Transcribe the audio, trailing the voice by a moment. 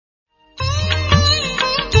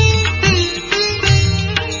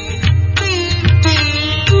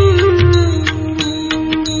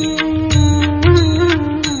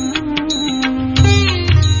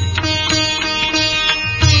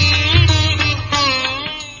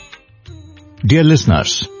Dear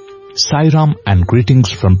listeners, Sairam and greetings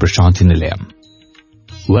from Prashanthi Nilayam.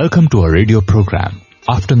 Welcome to our radio program,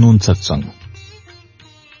 Afternoon Satsang.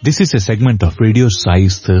 This is a segment of Radio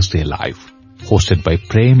Sai's Thursday Live, hosted by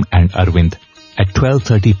Prem and Arvind at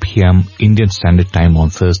 12:30 p.m. Indian Standard Time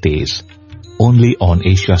on Thursdays, only on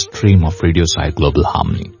Asia stream of Radio Sai Global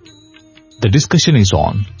Harmony. The discussion is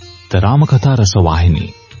on the Ramakatha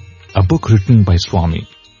Rasavahini, a book written by Swami,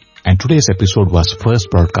 and today's episode was first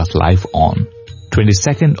broadcast live on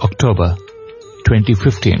 22nd October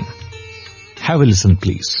 2015. Have a listen,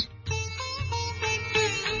 please.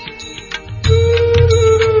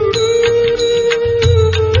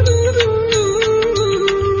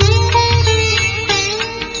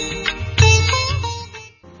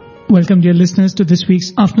 Welcome, dear listeners, to this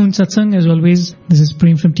week's Afternoon Satsang. As always, this is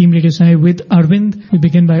Prem from Team Radio Sai with Arvind. We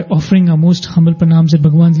begin by offering our most humble pranams at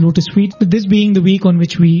Bhagwan's Lotus Feet. This being the week on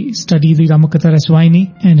which we study the Ramakatha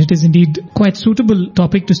Rasavahini, and it is indeed quite suitable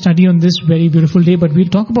topic to study on this very beautiful day. But we'll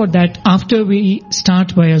talk about that after we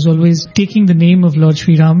start by, as always, taking the name of Lord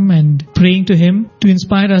Sri Ram and praying to him to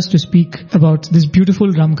inspire us to speak about this beautiful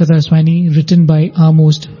Ramakatha Rasavahini written by our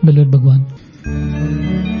most beloved Bhagwan.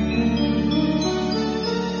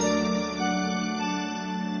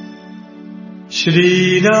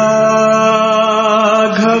 Shri Raghavam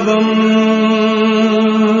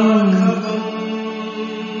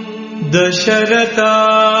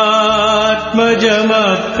Dasharathatmajam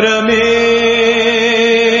Aprameyam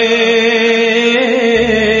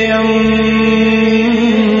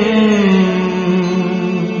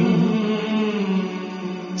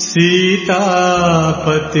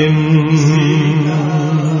Sitapatim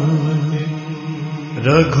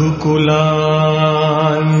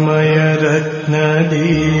Raghukulanmaya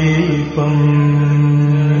Ratnadipam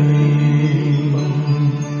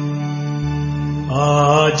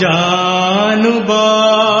Ajanubhavam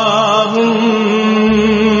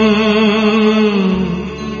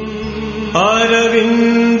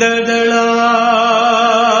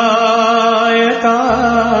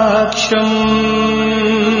Aravindadalayakaksham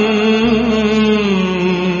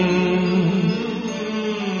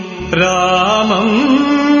Ramam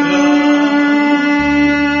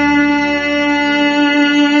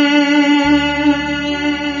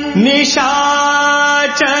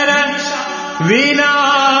Nishachara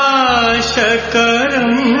Vinashakaram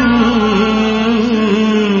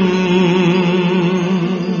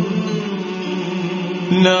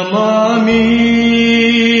Namami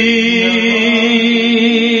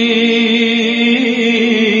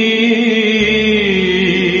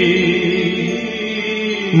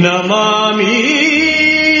Namami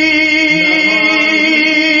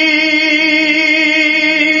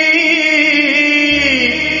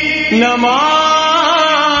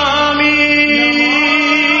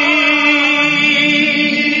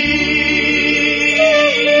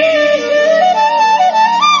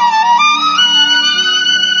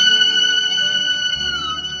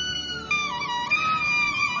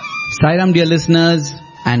Sairam, dear listeners,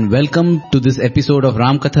 and welcome to this episode of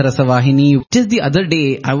Ramakatha Rasavahini. Just the other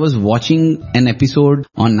day, I was watching an episode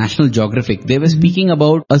on National Geographic. They were speaking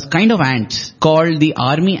about a kind of ants called the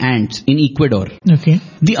army ants in Ecuador. Okay.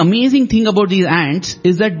 The amazing thing about these ants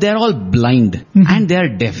is that they're all blind and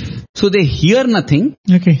they're deaf. So they hear nothing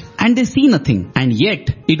and they see nothing. And yet,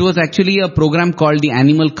 it was actually a program called the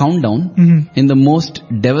Animal Countdown in the most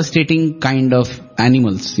devastating kind of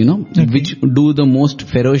animals, which do the most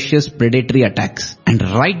ferocious predatory attacks. And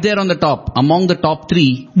right there on the top, among the top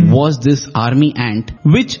three, was this army ant,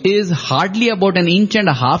 which is hardly about 1.5 inches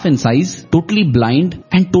in size, totally blind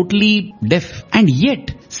and totally deaf. And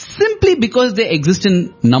yet, simply because they exist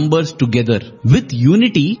in numbers together, with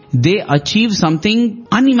unity, they achieve something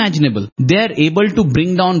unimaginable. They are able to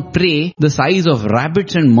bring down prey the size of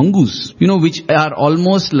rabbits and mongoose, which are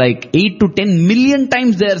almost like 8 to 10 million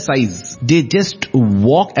times their size. They just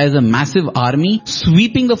walk as a massive army,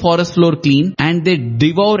 sweeping the forest floor clean, and they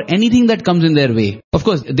devour anything that comes in their way. Of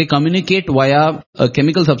course, they communicate via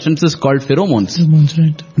chemical substances called pheromones.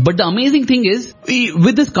 Right. But the amazing thing is,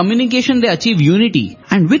 with this communication, they achieve unity.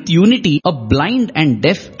 And with unity, a blind and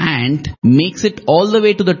deaf ant makes it all the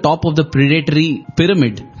way to the top of the predatory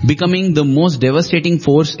pyramid, becoming the most devastating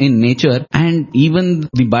force in nature. And even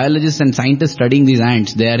the biologists and scientists studying these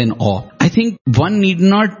ants, they are in awe. I think one need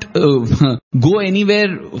not go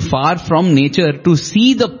anywhere far from nature to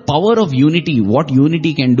see the power of unity, what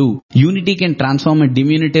unity can do. Unity can transform a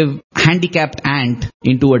diminutive handicapped ant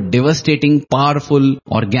into a devastating, powerful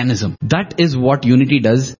organism. That is what unity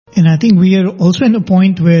does. And I think we are also in a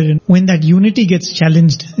point where when that unity gets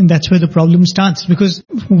challenged, and that's where the problem starts, because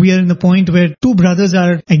we are in the point where two brothers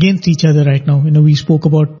are against each other right now. We spoke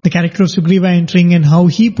about the character of Sugriva entering and how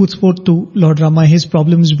he puts forth to Lord Rama his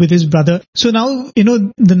problems with his brother. So now,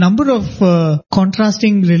 the number of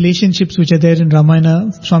contrasting relationships which are there in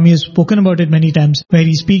Ramayana, Swami has spoken about it many times, where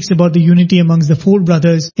he speaks about the unity amongst the four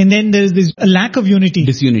brothers, and then there is this lack of unity.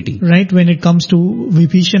 Disunity. Right, when it comes to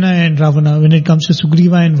Vibhishana and Ravana, when it comes to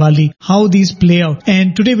Sugriva and Vali, how these play out.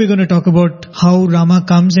 And today we're going to talk about how Rama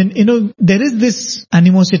comes and, there is this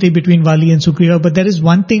animosity between Vali and Sugriva, but there is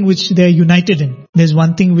one thing which they are united in. There's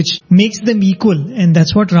one thing which makes them equal, and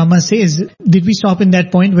that's what Rama says. Did we stop in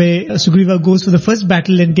that point where Sugriva goes for the first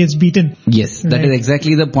battle and gets beaten? Yes, that is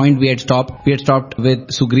exactly the point we had stopped. We had stopped with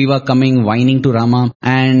Sugriva coming, whining to Rama,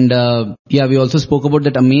 and we also spoke about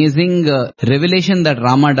that amazing revelation that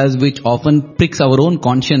Rama does, which often pricks our own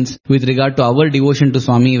conscience with regard to our devotion to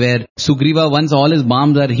Swami, where Sugriva, once all his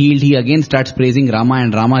balms are healed, he again starts praising Rama,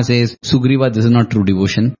 and Rama says, Sugriva, this is not true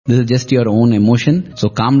devotion. This is just your own emotion. So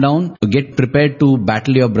calm down, get prepared to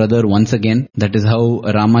battle your brother once again. That is how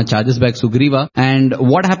Rama charges back Sugriva. And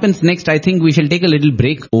what happens next, I think we shall take a little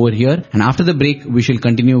break over here. And after the break, we shall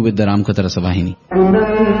continue with the Ramakatha Rasavahini.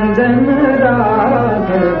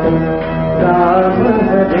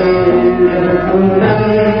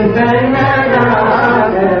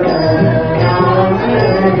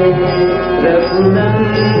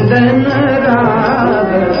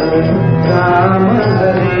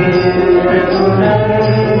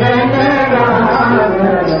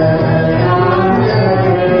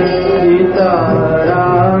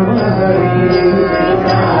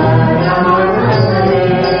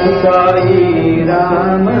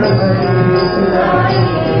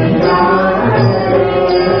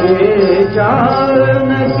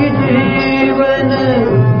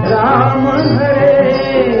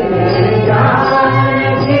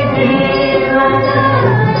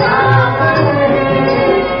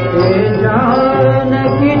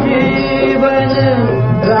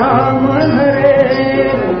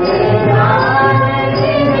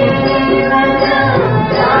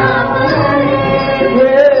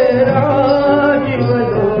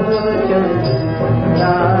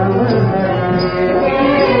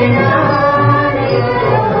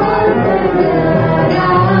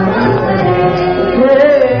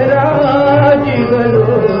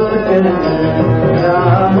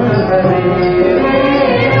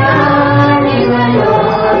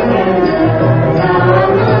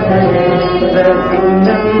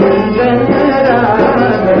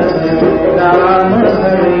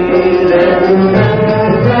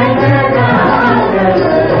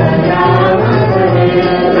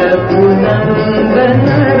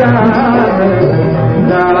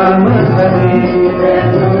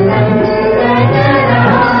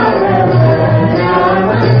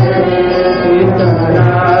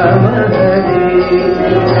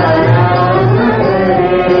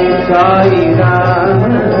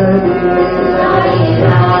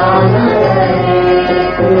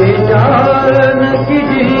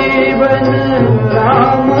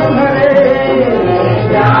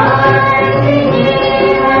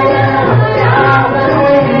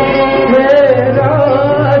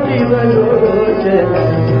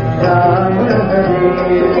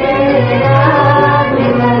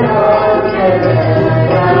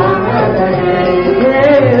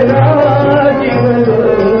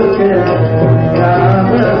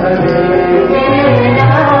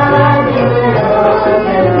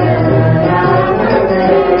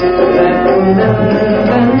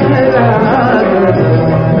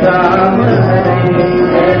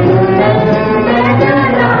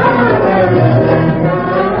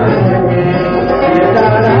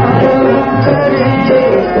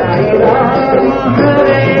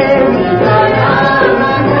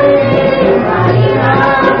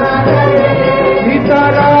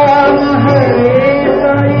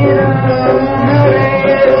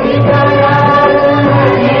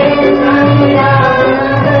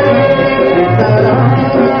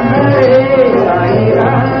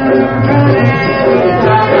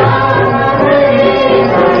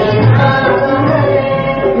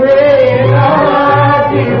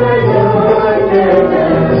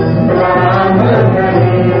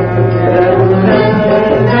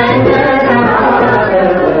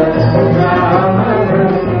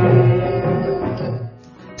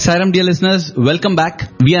 Sairam, dear listeners, welcome back.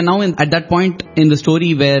 We are now at that point in the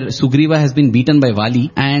story where Sugriva has been beaten by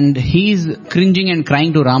Vali and he's cringing and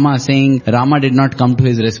crying to Rama, saying Rama did not come to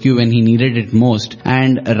his rescue when he needed it most.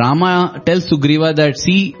 And Rama tells Sugriva that,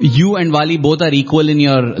 see, you and Vali both are equal in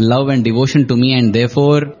your love and devotion to me, and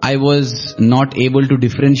therefore I was not able to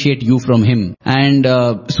differentiate you from him. And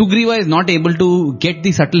Sugriva is not able to get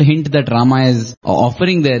the subtle hint that Rama is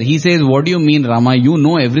offering there. He says, what do you mean, Rama? You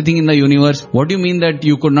know everything in the universe. What do you mean that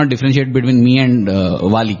you could not differentiate between me and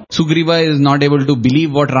Vali? Sugriva is not able to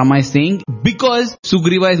believe what Rama is saying because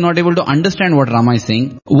Sugriva is not able to understand what Rama is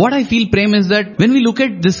saying. What I feel, Prem, is that when we look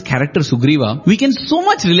at this character Sugriva, we can so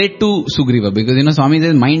much relate to Sugriva because, Swami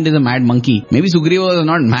says mind is a mad monkey. Maybe Sugriva was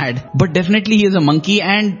not mad, but definitely he is a monkey,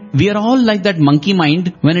 and we are all like that monkey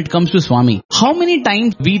mind when it comes to Swami. How many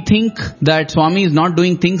times we think that Swami is not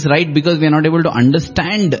doing things right because we are not able to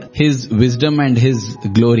understand his wisdom and his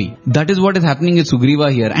glory. That is what is happening with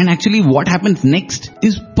Sugriva here. And actually what happens next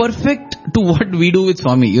is perfect to what we do with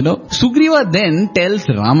Swami, Sugriva then tells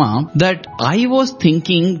Rama that I was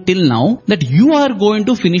thinking till now that you are going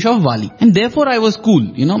to finish off Vali. And therefore I was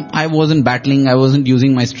cool, I wasn't battling, I wasn't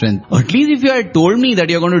using my strength. At least if you had told me that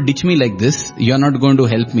you're going to ditch me like this, you're not going to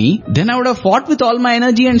help me, then I would have fought with all my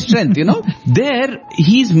energy and strength, There,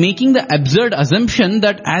 he's making the absurd assumption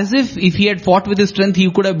that as if he had fought with his strength,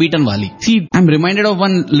 he could have beaten Vali. See, I'm reminded of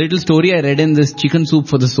one little story I read in this Chicken Soup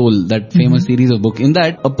for the Soul, that famous series of book. In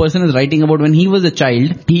that, a person is writing about when he was a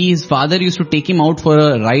child, his father used to take him out for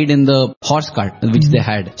a ride in the horse cart, which they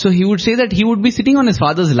had. So he would say that he would be sitting on his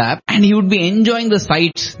father's lap and he would be enjoying the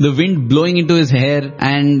sights, the wind blowing into his hair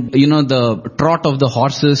and, the trot of the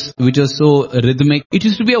horses, which was so rhythmic. It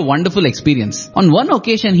used to be a wonderful experience. On one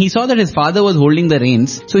occasion, he saw that his father was holding the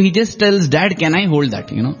reins. So he just tells, Dad, can I hold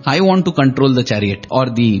that? I want to control the chariot or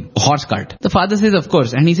the horse cart. The father says, of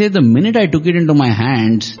course. And he says, the minute I took it into my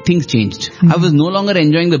hands, things changed. I was no longer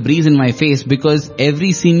enjoying the breeze in my face because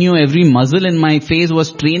every sinew, every muscle in my face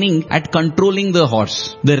was training at controlling the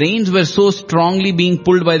horse. The reins were so strongly being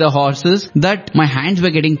pulled by the horses that my hands were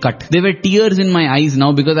getting cut. There were tears in my eyes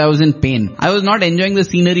now because I was in pain. I was not enjoying the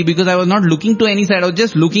scenery because I was not looking to any side. I was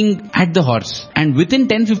just looking at the horse. And within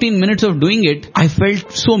 10-15 minutes of doing it, I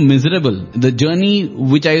felt so miserable. The journey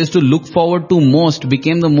which I used to look forward to most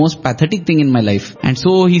became the most pathetic thing in my life. And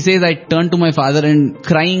so he says, I turned to my father and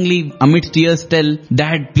cryingly amidst tears tell,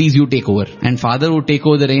 Dad, please you take over. And father would take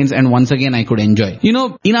over the reins and once again I could enjoy.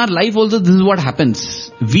 In our life also this is what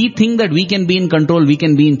happens. We think that we can be in control, we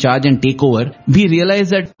can be in charge and take over. We realize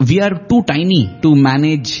that we are too tiny to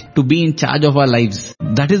manage, to be in charge of our lives.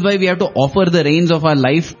 That is why we have to offer the reins of our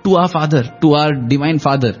life to our father, to our divine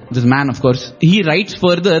father. This man, of course. He writes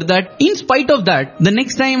further that in spite of that, the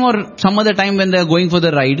next time or some other time when they are going for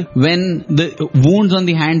the ride, when the wounds on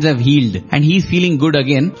the hands have healed and he's feeling good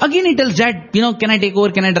again he tells, Dad, can I take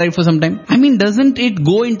over? Can I drive for some time? Doesn't it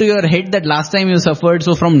go into your head that last time you suffered,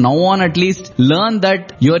 so from now on at least learn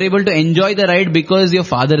that you're able to enjoy the ride because your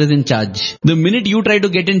father is in charge. The minute you try to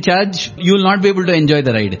get in charge, you will not be able to enjoy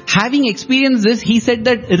the ride. Having experienced this, he said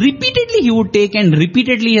that repeatedly he would take and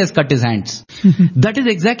repeatedly he has cut his hands. That is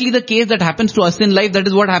exactly the case that happens to us in life. That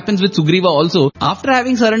is what happens with Sugriva also. After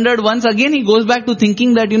having surrendered once again, he goes back to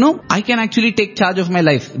thinking that, I can actually take charge of my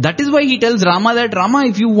life. That is why he tells Rama that, Rama,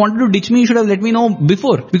 if you wanted to ditch me, you should have let me know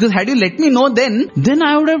before. Because had you let me know then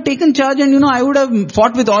I would have taken charge and, I would have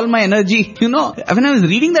fought with all my energy. When I was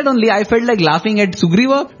reading that only, I felt like laughing at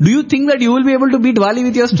Sugriva. Do you think that you will be able to beat Vali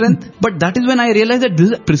with your strength? But that is when I realized that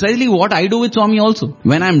this is precisely what I do with Swami also.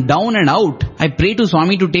 When I'm down and out, I pray to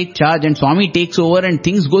Swami to take charge and Swami takes over and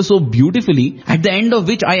things go so beautifully, at the end of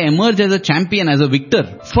which I emerge as a champion, as a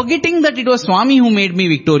victor. Forgetting that it was Swami who made me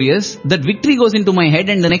victorious, that victory goes into my head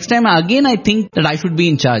and the next time I think that I should be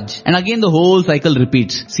in charge. And again the whole cycle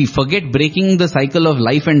repeats. See, forget breaking the cycle of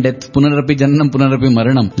life and death, punarapi jananam, punarapi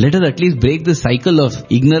maranam. Let us at least break the cycle of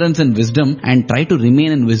ignorance and wisdom and try to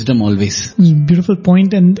remain in wisdom always. Beautiful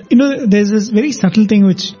point. And there's this very subtle thing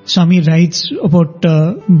which Swami writes about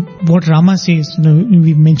what Rama says.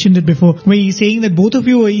 We've mentioned it before, where he's saying that both of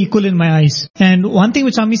you are equal in my eyes. And one thing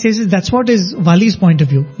which Swami says is that's what is Vali's point of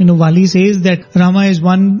view. Vali says that Rama is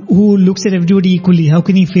one who looks at everybody equally. How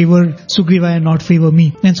can he favor Sugriva and not favor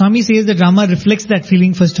me? And Swami says that Rama reflects that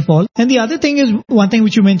feeling first of all. And the other thing is, one thing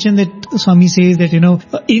which you mentioned, that Swami says that,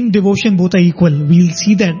 in devotion both are equal. We'll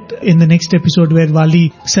see that in the next episode where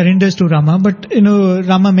Vali surrenders to Rama. But,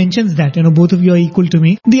 Rama mentions that, both of you are equal to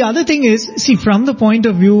me. The other thing is, see, from the point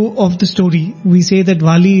of view of the story, we say that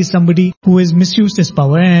Vali is somebody who who has misused his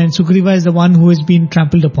power, and Sugriva is the one who has been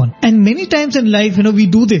trampled upon. And many times in life, we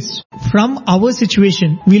do this. From our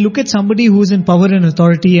situation, we look at somebody who is in power and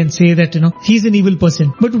authority and say that, he's an evil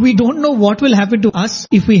person. But we don't know what will happen to us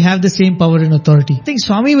if we have the same power and authority. I think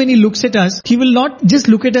Swami, when he looks at us, he will not just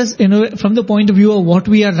look at us, from the point of view of what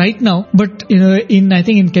we are right now, but, I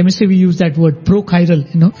think in chemistry we use that word pro-chiral,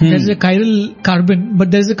 There's a chiral carbon,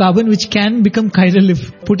 but there's a carbon which can become chiral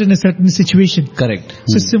if put in a certain situation. Correct.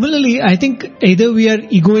 So similarly, I think either we are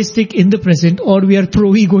egoistic in the present or we are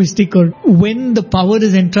pro-egoistic, or when the power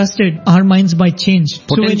is entrusted, our minds might change.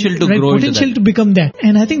 Potential to grow into potential that. to become that.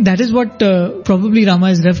 And I think that is what probably Rama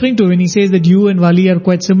is referring to when he says that you and Vali are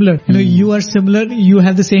quite similar. You are similar, you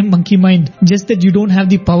have the same monkey mind, just that you don't have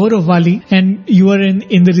the power of Vali and you are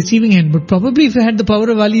in the receiving end. But probably if you had the power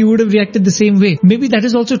of Vali, you would have reacted the same way. Maybe that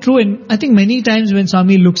is also true. And I think many times when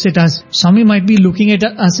Swami looks at us, Swami might be looking at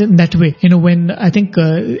us in that way. When I think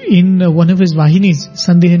in one of his Vahinis,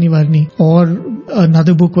 Sandeha Nivarni, or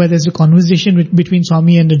another book where there's a conversation between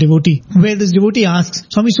Swami and a devotee, where this devotee asks,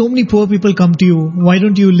 Swami, so many poor people come to you. Why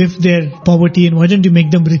don't you lift their poverty and why don't you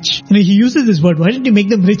make them rich? He uses this word, why don't you make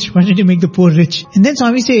them rich? Why don't you make the poor rich? And then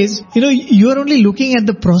Swami says, you are only looking at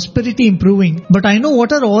the prosperity improving, but I know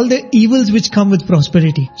what are all the evils which come with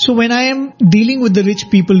prosperity. So when I am dealing with the rich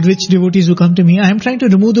people, rich devotees who come to me, I am trying to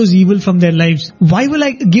remove those evil from their lives. Why will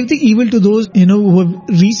I give the evil to those, who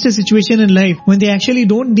have reached a situation in life when they actually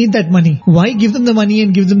don't need that money? Why give them the money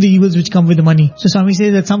and give them the evils which come with the money? So Swami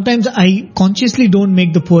says that sometimes I consciously don't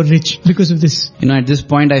make the poor rich because of this. At this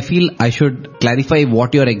point, I feel I should clarify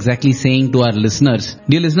what you're exactly saying to our listeners.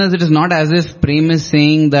 Dear listeners, it is not as if Prem is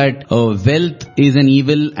saying that wealth is an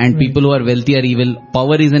evil and people who are wealthy are evil,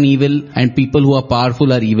 power is an evil and people who are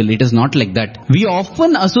powerful are evil. It is not like that. We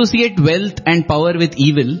often associate wealth and power with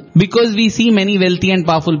evil because we see many wealthy and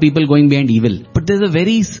powerful people going behind evil. But there's a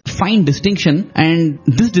very fine distinction, and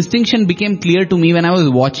this distinction became clear to me when I was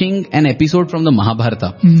watching an episode from the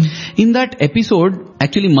Mahabharata. In that episode,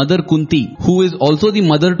 actually Mother Kunti, who is also the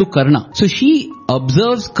mother to Karna, so she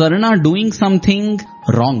observes Karna doing something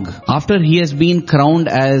wrong after he has been crowned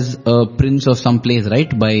as a prince of some place, right,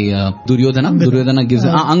 by Duryodhana. Duryodhana gives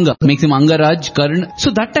Anga, makes him Angaraj, Karna.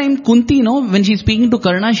 So that time Kunti, when she's speaking to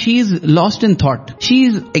Karna, she's lost in thought.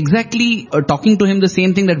 She's exactly talking to him the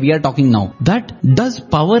same thing that we are talking now. That does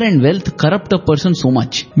power and wealth corrupt a person so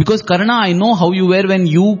much? Because Karna, I know how you were when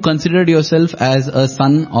you considered yourself as a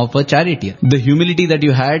son of a charioteer. The humility that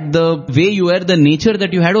you had, the way you were, the nature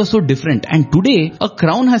that you had was so different. And today, a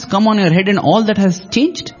crown has come on your head and all that has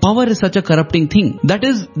changed. Power is such a corrupting thing. That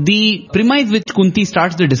is the premise which Kunti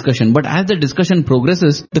starts the discussion. But as the discussion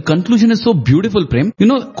progresses, the conclusion is so beautiful, Prem.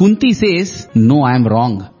 Kunti says, no, I am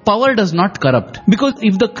wrong. Power does not corrupt. Because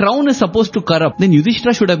if the crown is supposed to corrupt, then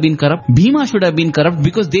Yudhishthira should have been corrupt. Bhima should have been corrupt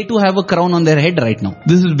because they too have a crown on their head right now.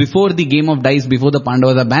 This is before the game of dice, before the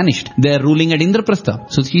Pandavas are banished. They are ruling at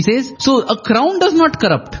Indraprastha. So she says, so a crown does not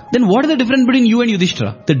corrupt. Then what is the difference between you and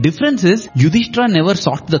Yudhishthira? The difference is Yudhishthira never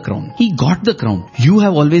sought the crown. He got the crown. You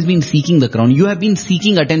have always been seeking the crown. You have been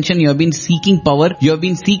seeking attention. You have been seeking power. You have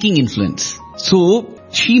been seeking influence. So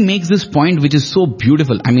she makes this point which is so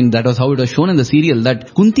beautiful. That was how it was shown in the serial,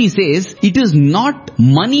 that Kunti says, it is not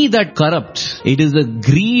money that corrupts. It is the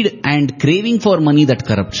greed and craving for money that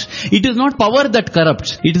corrupts. It is not power that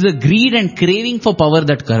corrupts. It is the greed and craving for power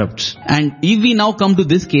that corrupts. And if we now come to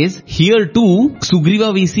this case, here too,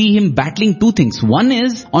 Sugriva, we see him battling two things. One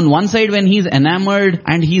is, on one side when he is enamored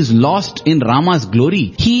and he is lost in Rama's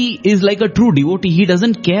glory, he is like a true devotee. He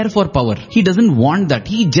doesn't care for power. He doesn't want that.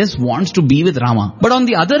 He just wants to be with Rama. But on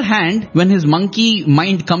the other hand, when his monkey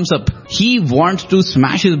mind comes up, he wants to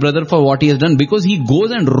smash his brother for what he has done, because he goes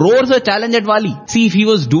and roars a challenge at Vali. See, if he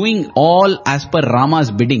was doing all as per Rama's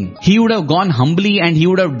bidding, he would have gone humbly and he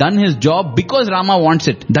would have done his job because Rama wants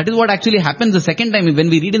it. That is what actually happens the second time. When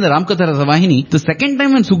we read in the Ramakatha Rasavahini, the second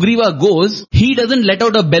time when Sugriva goes, he doesn't let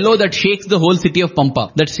out a bellow that shakes the whole city of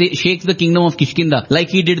Pampa, that shakes the kingdom of Kishkinda like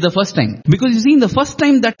he did the first time. Because you see, in the first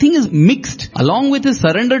time that thing is mixed. Along with his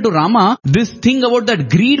surrender to Rama, this thing about that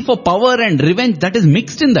greed for power and revenge, that is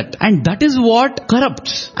mixed in that. And that is what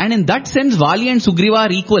corrupts. And in that sense, Vali and Sugriva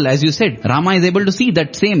are equal. As you said, Rama is able to see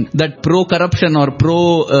that same, that pro-corruption or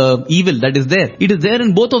pro-evil that is there. It is there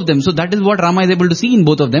in both of them. So that is what Rama is able to see in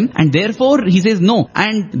both of them. And therefore, he says no.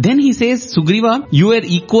 And then he says, Sugriva, you are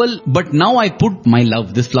equal, but now I put my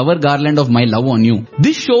love, this flower garland of my love on you.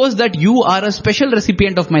 This shows that you are a special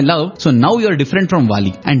recipient of my love. So now you are different from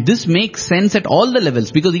Vali. And this makes sense at all the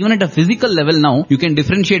levels, because even at a physical physical level now, you can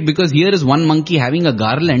differentiate because here is one monkey having a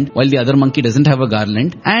garland while the other monkey doesn't have a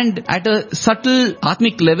garland. And at a subtle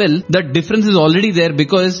Atmic level, the difference is already there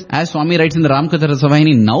because as Swami writes in the Ramakatha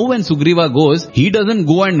Rasavahini, now when Sugriva goes, he doesn't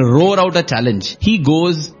go and roar out a challenge. He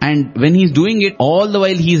goes, and when he's doing it, all the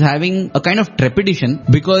while he's having a kind of trepidation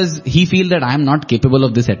because he feels that I am not capable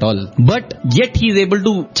of this at all. But yet he's able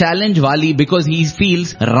to challenge Vali because he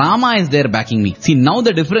feels Rama is there backing me. See, now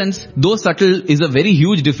the difference, though subtle, is a very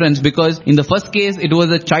huge difference because in the first case, it was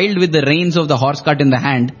a child with the reins of the horse cart in the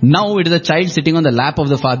hand. Now it is a child sitting on the lap of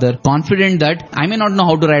the father, confident that I may not know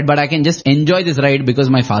how to ride, but I can just enjoy this ride because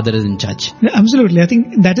my father is in charge. Absolutely. I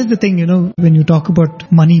think that is the thing, when you talk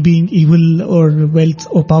about money being evil or wealth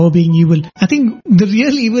or power being evil, I think the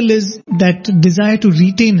real evil is that desire to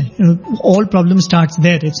retain. All problem starts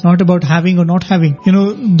there. It's not about having or not having.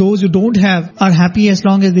 Those who don't have are happy as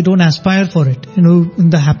long as they don't aspire for it.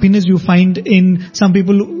 The happiness you find in some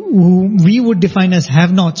people who we would define as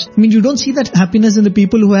have-nots. I mean, you don't see that happiness in the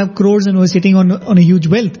people who have crores and who are sitting on a huge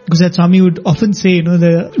wealth. Because that Swami would often say,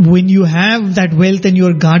 when you have that wealth and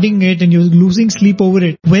you're guarding it and you're losing sleep over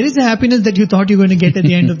it, where is the happiness that you thought you were going to get at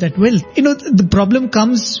the end of that wealth? The problem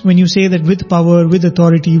comes when you say that with power, with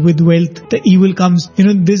authority, with wealth, the evil comes.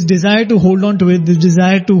 This desire to hold on to it, this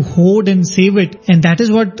desire to hoard and save it. And that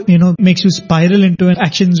is what, makes you spiral into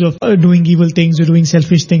actions of doing evil things or doing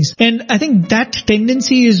selfish things. And I think that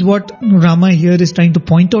tendency is what Rama here is trying to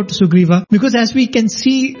point out to Sugriva. Because as we can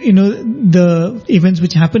see, the events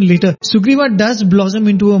which happen later, Sugriva does blossom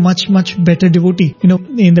into a much, much better devotee,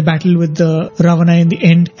 in the battle with the Ravana in the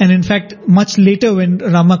end. And in fact, much later when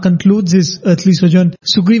Rama concludes his earthly sojourn,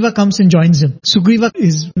 Sugriva comes and joins him. Sugriva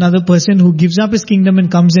is another person who gives up his kingdom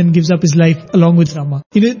and comes and gives up his life along with Rama.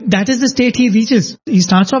 That is the state he reaches. He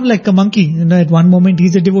starts off like a monkey. At one moment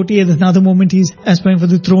he's a devotee, at another moment he's aspiring for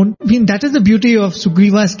the throne. I mean, that is the beauty of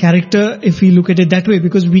Sugriva's character if we look at it that way,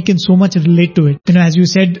 because we can so much relate to it. As you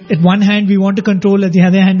said, at one hand we want to control, at the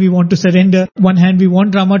other hand we want to surrender. One hand we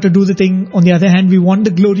want Rama to do the thing, on the other hand we want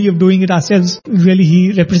the glory of doing it ourselves. Really,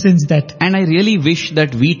 he represents that. And I really wish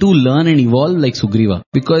that we too learn and evolve like Sugriva,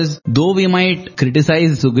 because though we might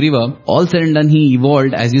criticize Sugriva, all said and done he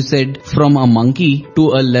evolved, as you said, from a monkey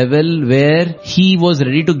to a level where he was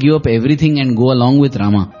ready to give up everything and go along with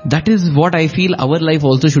Rama. That is what I feel our life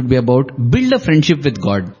also should be about. Build a friendship with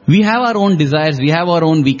God. We have our own desires, we have our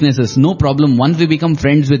own weaknesses, no problem once we become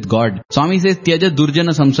friends with God. Swami says, Tyaja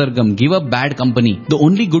Durjana Samsargam, give up bad company. The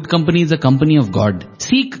only good company is the company of God.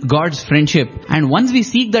 Seek God's friendship, and once we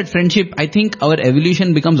seek that friendship, I think our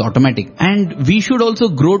evolution becomes automatic. And we should also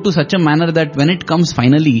grow to such a manner that when it comes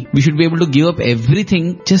finally, we should be able to give up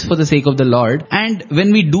everything just for the sake of the Lord. And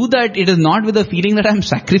when we do that, it is not with the feeling that I am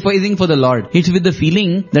sacrificing for the Lord. It's with the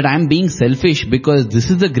feeling that I am being selfish, because this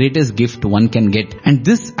is the greatest gift one can get. And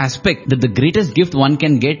this aspect, that the greatest gift one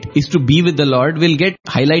can get is to be with the Lord, will get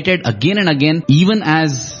highlighted again and again, even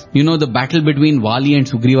as the battle between Vali and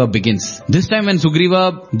Sugriva begins. This time when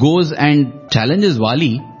Sugriva goes and challenges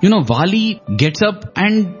Vali, Vali gets up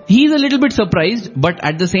and he's a little bit surprised, but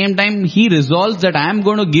at the same time he resolves that I am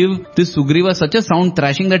going to give this Sugriva such a sound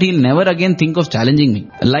thrashing that he'll never again think of challenging me.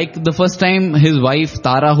 Like the first time his wife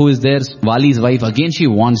Tara, who is there, Vali's wife, again she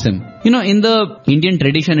warns him. In the Indian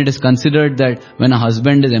tradition, it is considered that when a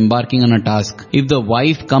husband is embarking on a task, if the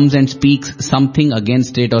wife comes and speaks something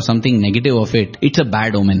against it or something negative of it, it's a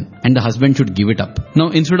bad omen and the husband should give it up. Now,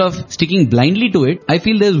 instead of sticking blindly to it, I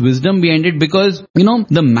feel there's wisdom behind it, because,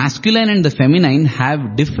 the masculine and the feminine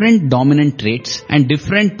have different dominant traits and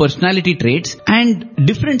different personality traits and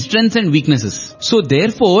different strengths and weaknesses. So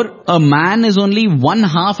therefore, a man is only one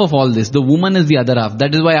half of all this. The woman is the other half.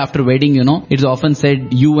 That is why after wedding, it's often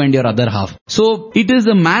said you and your other half. So it is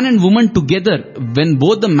a man and woman together. When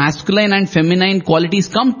both the masculine and feminine qualities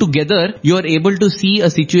come together, you are able to see a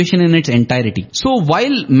situation in its entirety. So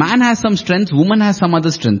while man has some strengths, woman has some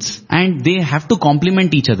other strengths, and they have to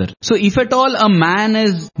complement each other. So if at all a man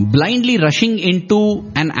is blindly rushing into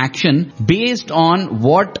an action based on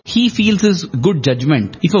what he feels is good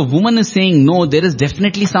judgment, if a woman is saying no, there is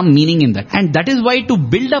definitely some meaning in that. And that is why to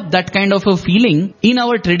build up that kind of a feeling, in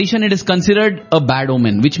our tradition it is considered a bad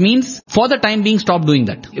omen, which means for the time being stop doing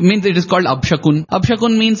that. It means it is called Abshakun.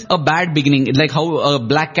 Abshakun means a bad beginning. It's like how a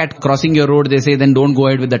black cat crossing your road, they say then don't go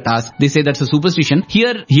ahead with the task. They say that's a superstition.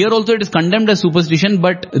 Here also it is condemned as superstition,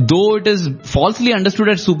 but though it is falsely understood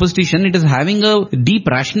as superstition, it is is having a deep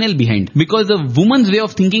rationale behind. Because a woman's way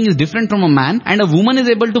of thinking is different from a man, and a woman is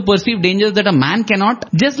able to perceive dangers that a man cannot,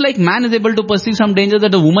 just like man is able to perceive some dangers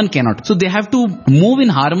that a woman cannot. So they have to move in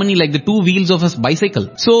harmony like the two wheels of a bicycle.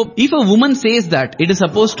 So if a woman says that it is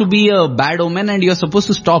supposed to be a bad omen and you're supposed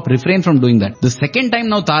to stop, refrain from doing that. The second time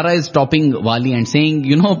now Tara is stopping Vali and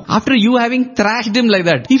saying, after you having thrashed him like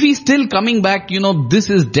that, if he's still coming back, this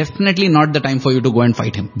is definitely not the time for you to go and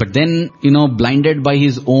fight him. But then, blinded by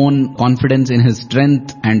his own confidence in his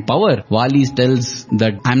strength and power, Vali tells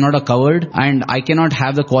that I'm not a coward and I cannot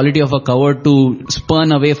have the quality of a coward to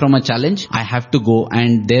spurn away from a challenge. I have to go,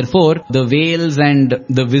 and therefore the veils and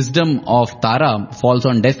the wisdom of Tara falls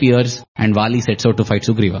on deaf ears and Vali sets out to fight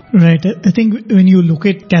Sugriva. Right. I think when you look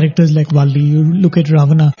at characters like Vali, you look at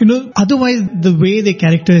Ravana, otherwise the way their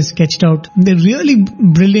character is sketched out, they're really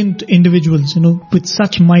brilliant individuals, with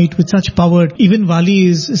such might, with such power. Even Vali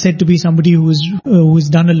is said to be somebody who's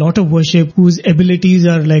done a lot of worship, whose abilities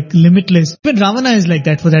are like limitless. But Ravana is like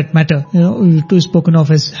that for that matter. We've spoken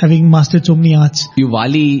of as having mastered so many arts.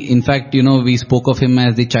 Vali, in fact, we spoke of him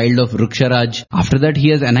as the child of Ruksharaj. After that, he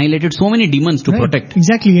has annihilated so many demons to protect.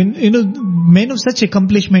 Exactly. And, men of such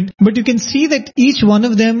accomplishment. But you can see that each one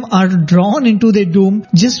of them are drawn into their doom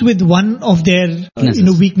just with one of their,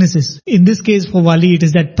 weaknesses. In this case, for Vali, it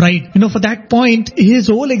is that pride. For that point, his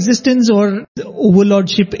whole existence or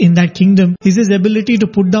overlordship in that kingdom is his ability to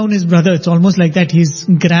put down his brother. It's almost like that. He's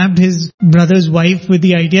grabbed his brother's wife with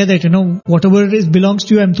the idea that, whatever belongs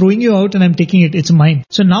to you, I'm throwing you out and I'm taking it. It's mine.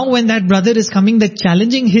 So now when that brother is coming, that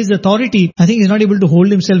challenging his authority, I think he's not able to hold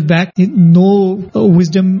himself back. No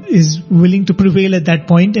wisdom is willing to prevail at that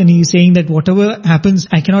point, and he's saying that whatever happens,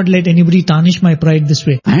 I cannot let anybody tarnish my pride this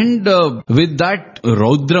way. And with that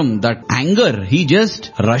Raudram, that anger, he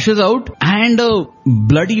just rushes out and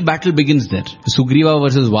bloody battle begins there. Sugriva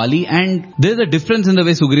versus Vali, and there's a difference in the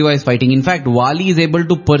way Sugriva is fighting. In fact, Vali is able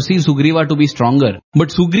to perceive Sugriva to be stronger. But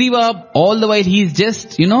Sugriva, all the while, he's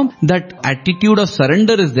just, that attitude of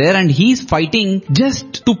surrender is there, and he's fighting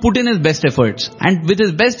just to put in his best efforts. And with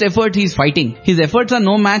his best efforts, he's fighting. His efforts are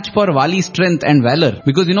no match for Vali's strength and valor.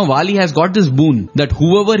 Because, Vali has got this boon that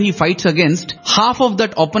whoever he fights against, half of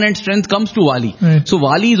that opponent's strength comes to Vali. Right. So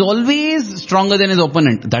Vali is always stronger than his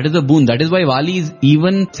opponent. That is a boon. That is why Vali is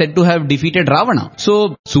even said to have defeated Ravana.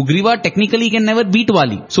 So Sugriva technically can never beat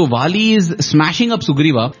Vali. So Vali is smashing up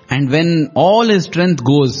Sugriva, and when all his strength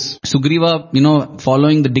goes, Sugriva,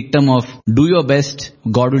 following the dictum of do your best,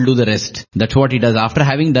 God will do the rest. That's what he does. After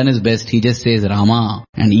having done his best, he just says Rama.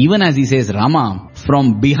 And even as he says Rama,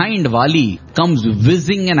 from behind Vali comes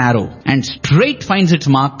whizzing an arrow and straight finds its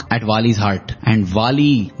mark at Vali's heart. And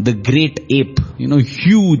Vali, the great ape,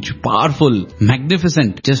 huge, powerful,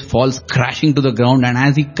 magnificent, just falls crashing to the ground. And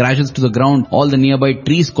as he crashes to the ground, all the nearby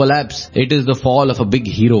trees collapse. It is the fall of a big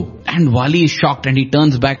hero. And Vali is shocked and he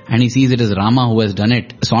turns back and he sees it is Rama who has done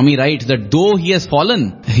it. Swami writes that though he has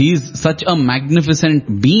fallen, he is such a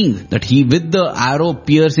magnificent being that he, with the arrow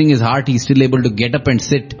piercing his heart, he is still able to get up and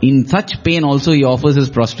sit. In such pain also he offers his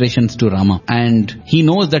prostrations to Rama. And he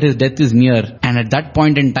knows that his death is near. And at that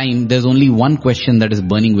point in time, there's only one question that is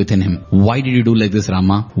burning within him. Why did you do like this,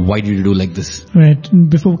 Rama? Why did you do like this? Right.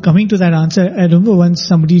 Before coming to that answer, I remember once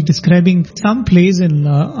somebody describing some place in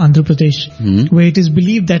Andhra Pradesh where it is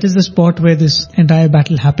believed that is the spot where this entire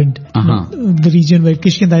battle happened. The region where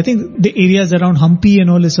Kishkinda, I think the areas around Hampi and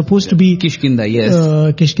all is supposed to be Kishkinda, yes.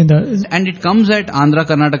 Kishkinda. And it comes at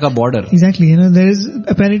Andhra-Karnataka border. Exactly. There is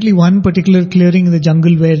apparently one particular clearing in the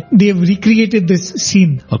jungle where they have recreated this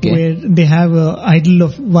scene where they have an idol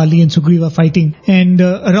of Vali and Sugriva fighting. And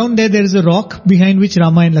around there is a rock behind which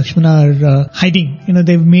Rama and Lakshmana are hiding.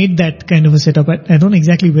 They've made that kind of a setup. I don't know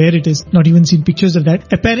exactly where it is. Not even seen pictures of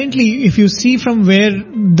that. Apparently, if you see from where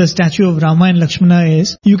the statue of Rama and Lakshmana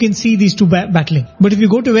is, you can see these two battling. But if you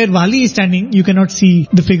go to where Vali is standing, you cannot see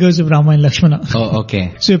the figures of Rama and Lakshmana. Oh,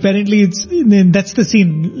 okay. So apparently that's the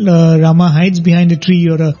scene. Rama hides behind a tree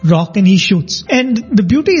or a rock and he shoots. And the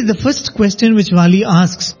beauty is the first question which Vali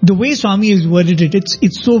asks, the way Swami has worded it,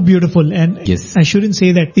 it's so beautiful. And yes, I shouldn't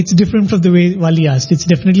say that it's different from the way Vali asked. It's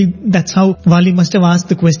definitely, that's how Vali must have asked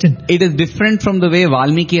the question. It is different from the way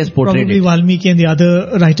Valmiki has portrayed it. Probably Valmiki and the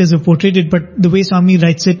other writers have portrayed it, but the way Swami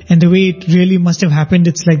writes it and the way it really must have happened,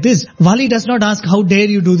 it's like this. Vali does not ask, how dare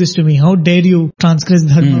you do this to me? How dare you transgress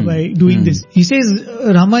dharma by doing this? He says,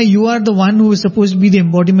 Rama, you are the one who is supposed to be the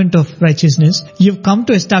embodiment of righteousness. You've come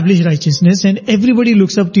to establish righteousness and everybody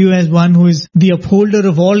looks up to you as one one who is the upholder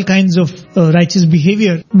of all kinds of righteous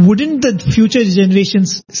behavior, wouldn't the future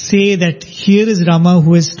generations say that here is Rama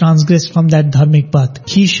who has transgressed from that dharmic path?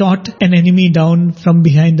 He shot an enemy down from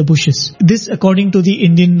behind the bushes. This, according to the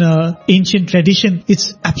Indian ancient tradition,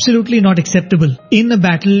 it's absolutely not acceptable. In a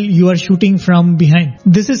battle, you are shooting from behind.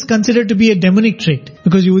 This is considered to be a demonic trait,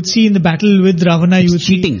 because you would see in the battle with Ravana, you would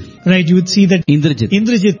cheating. You would see that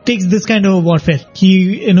Indrajit takes this kind of warfare.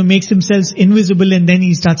 He, makes himself invisible and then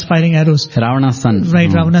he starts firing arrows. Ravana's son.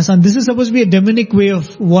 Ravana's son. This is supposed to be a demonic way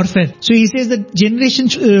of warfare. So he says that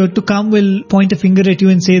generations to come will point a finger at you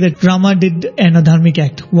and say that Rama did an adharmic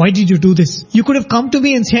act. Why did you do this? You could have come to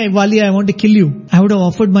me and say, Vali, I want to kill you. I would have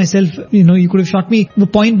offered myself, you could have shot me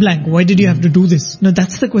point blank. Why did you have to do this? No,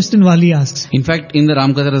 that's the question Vali asks. In fact, in the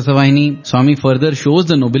Ramakatha Rasavahini, Swami further shows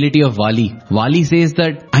the nobility of Vali. Vali says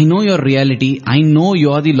that, I know your reality, I know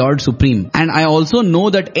you are the Lord Supreme, and I also know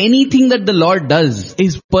that anything that the Lord does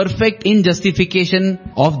is perfect in justification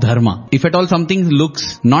of dharma. If at all something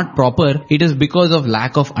looks not proper, it is because of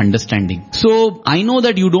lack of understanding. So, I know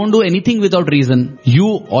that you don't do anything without reason. You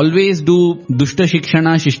always do dushta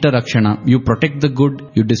shikshana, shishta rakshana. You protect the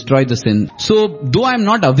good, you destroy the sin. So, though I am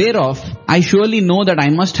not aware of, I surely know that I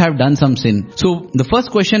must have done some sin. So, the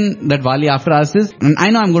first question that Vali after asks is, and I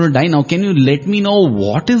know I'm going to die now, can you let me know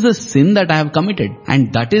what is the sin that I have committed?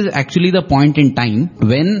 And that is actually the point in time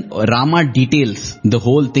when Rama details the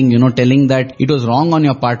whole thing, telling that it was wrong on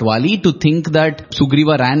your part, Vali, to think that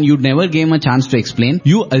Sugriva ran, you never gave him a chance to explain.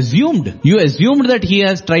 You assumed that he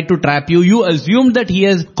has tried to trap you. You assumed that he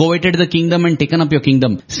has coveted the kingdom and taken up your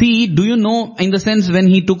kingdom. See, do you know, in the sense when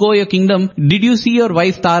he took over your kingdom, did you see your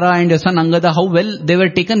wife Tara and your son Angada, how well they were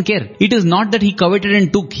taken care? It is not that he coveted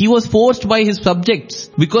and took. He was forced by his subjects,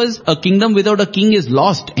 because a kingdom without a king is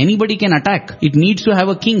lost. Anybody can attack. It needs to have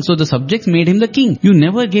a king. So the subjects made him the king. You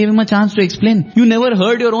never gave him a chance to explain. You never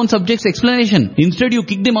heard your own subjects' explanation. Instead, you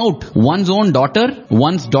kicked him out. One's own daughter,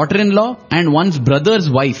 one's daughter-in-law, and one's brother's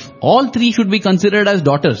wife. All three should be considered as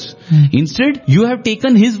daughters. Instead, you have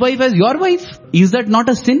taken his wife as your wife. Is that not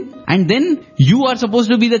a sin? And then you are supposed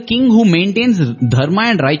to be the king who maintains dharma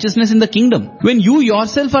and righteousness in the kingdom. When you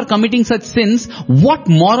yourself are committing such sins, what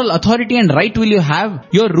moral authority and right will you have?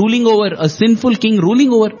 You are ruling over a sinful king,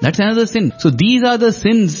 ruling over. That's another sin. So these are the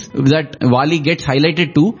sins that Vali gets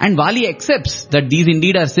highlighted to, and Vali accepts that these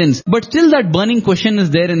indeed are sins. But still that burning question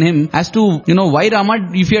is there in him as to, why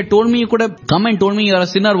Rama, if you had told me, you could have come and told me you are a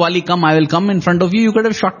sinner, Vali, come, I will come in front of you. You could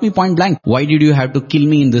have shot me point blank. Why did you have to kill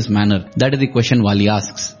me in this manner? That is the question Vali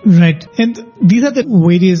asks. Right. And these are the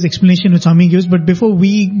various explanations which Swami gives, but before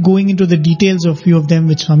we going into the details of few of them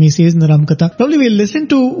which Swami says in the Ramakatha, probably we'll listen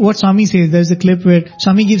to what Swami says. There's a clip where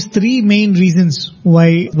Swami gives 3 main reasons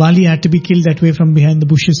why Vali had to be killed that way from behind the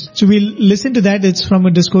bushes. So we'll listen to that. It's from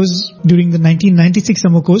a discourse during the 1996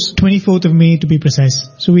 summer course, 24th of May to be precise.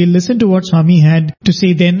 So we'll listen to what Swami had to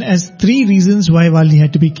say then as 3 reasons why Vali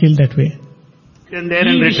had to be killed that way.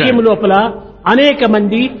 ఈ విషయం లోపల అనేక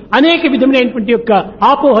మంది అనేక విధమైనటువంటి యొక్క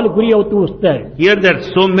ఆపోహలు గురి అవుతూ వస్తారు. Here there are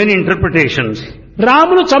so many interpretations.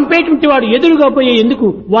 రామును చంపేటువంటి వాడు ఎదురుగా పోయే ఎందుకు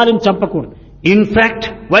వారిని చంపకూడదు? In fact,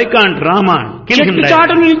 why can't Rama kill him?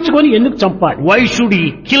 చాటును నిలుచుకొని ఎందుకు చంపాలి? Why should he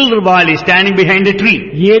kill Vali standing behind a tree?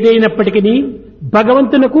 ఏదైనప్పటికీ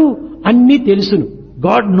భగవంతునకు అన్నీ తెలుసును.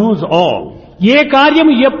 God knows all. ఏ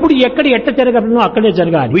కార్యము ఎప్పుడు ఎక్కడ ఎట్ట జరగాలో అక్కడే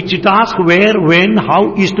జరగాలి. Which task, where, when, how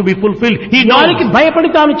is to be fulfilled. He దానికి భయపడి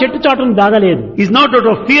తాను చెట్టు చాటును దాగలేదు. He's not out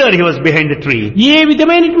of fear he was behind the tree. ఏ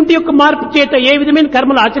విధమైనటువంటి యొక్క మార్పు చేత ఏ విధమైన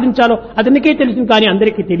కర్మలు ఆచరించాలో అతనికే తెలుసు, కానీ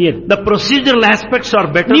అందరికీ తెలియదు. The procedural aspects are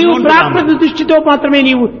better నీవు known to ప్రాకృత Rama. దృష్టితో మాత్రమే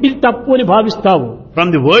నీవు ఇది తప్పు అని భావిస్తావు.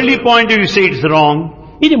 From the worldly point of view, you say it's wrong.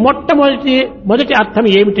 ఇది మొదటి అర్థం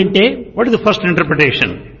ఏమిటంటే, What is the first interpretation?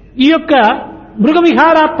 ఈ యొక్క మృగ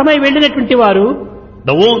విహారార్థమై వెళ్ళినటువంటి వారు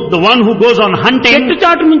The one who goes on hunting చెట్టు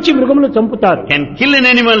చాటు నుంచి మృగమును చంపుతారు. can kill an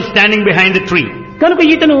animal standing behind a tree. కనుక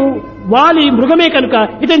ఇతను వాలి మృగమే కనుక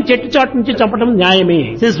ఇతను చెట్టు చాటు నుంచి చంపడం న్యాయమే.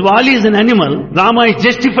 Since Vali is an animal, Rama is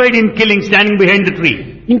justified in killing standing behind the tree.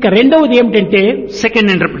 ఇంకా రెండవది ఏమిటంటే, Second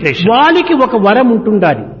interpretation. వాలికి ఒక వరం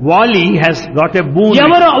ఉంటుండాలి. Vali has got a boon.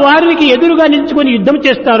 ఎవరు వారికి ఎదురుగా నిల్చుకొని యుద్ధం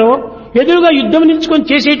చేస్తారో, ఎదురుగా యుద్ధం నిల్చుకొని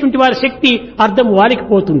చేసేటువంటి వారి శక్తి అర్థం వారికి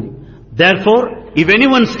పోతుంది. Therefore, if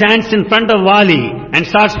anyone stands in front of Vali and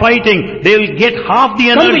starts fighting, they will get half the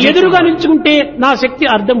energy. ఎదురుగా నిల్చుకుంటే నా శక్తి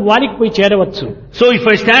అర్థం వారికి పోయి చేరవచ్చు. So if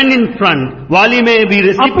I stand in front, Vali may be అప్పుడు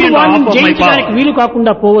recipient వాళ్ళని of my జయించడానికి power. వీలు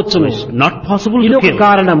కాకుండా పోవచ్చును. Not possible ఇది to ఒక kill.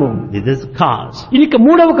 కారణము. This is cause. ఇది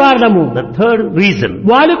మూడవ కారణము. The third reason.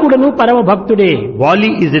 వాలి కూడాను పరమ భక్తుడే.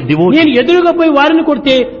 Vali is a devotee. నేను ఎదురుగా పోయి వారిని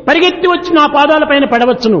కొడితే పరిగెత్తి వచ్చి నా పాదాల పైన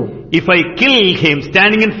పడవచ్చును. If I kill him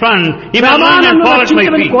standing in front, he may Rama run and నన్ను fall at my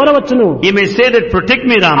రక్షించమని feet. కోరవచ్చును. He may say that protect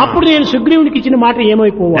me, Rama. అప్పుడు నేను సుగ్రీవునికి ఇచ్చిన మాట And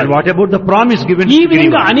ఏమైపోవాలి? what about the promise given ఈ to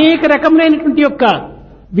విధంగా Sugriva? అనేక రకములైనటువంటి యొక్క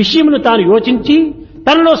విషయమును తాను యోచించి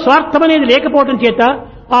తనలో స్వార్థం అనేది లేకపోవడం చేత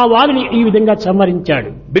ఆ వాలిని ఈ విధంగా సంహరించాడు.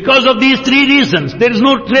 Because of these three reasons, there is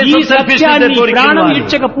no trace ఈ of selfishness సత్యాన్ని therefore he killed ప్రాణం Vali.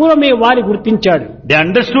 ఇచ్చక పూర్వమే వాలి గుర్తించాడు. They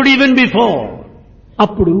understood even before.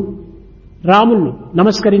 అప్పుడు రాముణ్ణి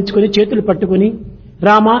నమస్కరించుకొని చేతులు పట్టుకొని,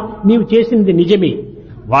 రామా నీవు చేసింది నిజమే,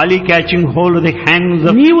 Vali catching hold of the hands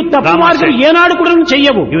of నీవు తప్పు Rama మార్గం said, ఏనాడు కూడా నువ్వు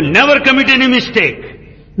చెయ్యవు. you will never commit any mistake.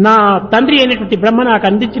 నా తండ్రి అయినటువంటి బ్రహ్మ నాకు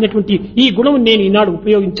అందించినటువంటి ఈ గుణం నేను ఈనాడు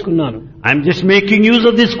ఉపయోగించుకున్నాను. I am just making use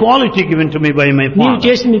of this quality given to me by my నీవు father.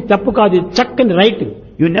 చేసింది తప్పు కాదు, ఇది చక్కని right.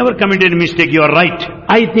 You never commit any mistake, you are right.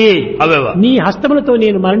 అయితే However, నీ హస్తములతో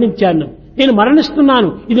నేను మరణించాను, నేను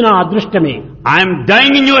మరణిస్తున్నాను, ఇది నా అదృష్టమే. I am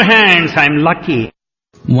dying in your hands, I am lucky.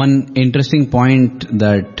 One interesting point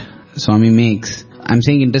that Swami makes, I'm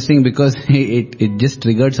saying interesting because it just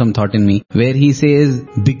triggered some thought in me, where he says,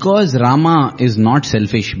 because Rama is not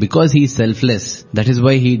selfish, because he is selfless, that is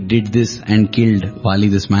why he did this and killed Vali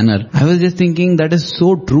this manner. I was just thinking that is so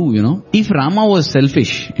true, If Rama was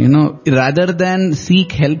selfish, rather than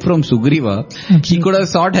seek help from Sugriva, he could have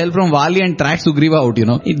sought help from Vali and tracked Sugriva out,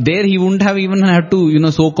 There he wouldn't have even had to,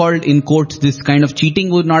 so-called in quotes, this kind of cheating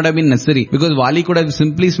would not have been necessary, because Vali could have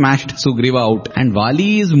simply smashed Sugriva out. And Vali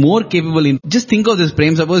is more capable in, just think of this,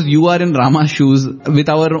 Prem, suppose you are in Rama's shoes with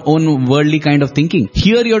our own worldly kind of thinking.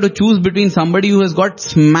 Here you have to choose between somebody who has got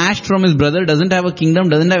smashed from his brother, doesn't have a kingdom,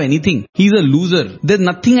 doesn't have anything. He's a loser. There's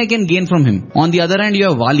nothing I can gain from him. On the other hand, you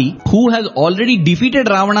have Vali, who has already defeated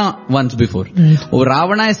Ravana once before. Oh,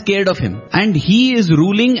 Ravana is scared of him. And he is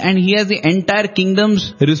ruling and he has the entire kingdom's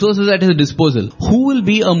resources at his disposal. Who will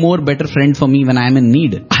be a more better friend for me when I am in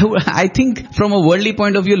need? I think from a worldly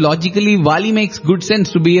point of view, logically, Vali makes good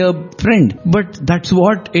sense to be a friend. But that's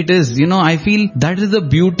what it is. I feel that is the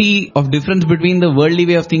beauty of difference between the worldly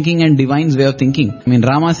way of thinking and divine's way of thinking.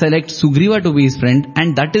 Rama selects Sugriva to be his friend,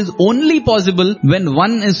 and that is only possible when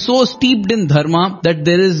one is so steeped in dharma that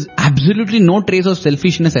there is absolutely no trace of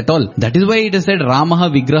selfishness at all. That is why it is said Ramaha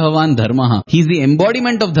Vigrahavan Dharmaha. He is the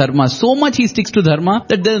embodiment of dharma. So much he sticks to dharma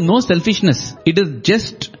that there is no selfishness. It is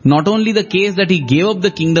just not only the case that he gave up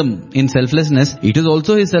the kingdom in selflessness, it is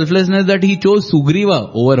also his selflessness that he chose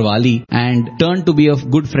Sugriva over Vali and turned to be a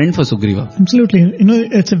good friend for Sugriva. Absolutely.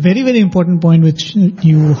 It's a very, very important point which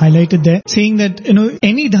you highlighted there, saying that,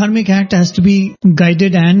 any dharmic act has to be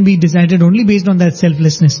guided and be decided only based on that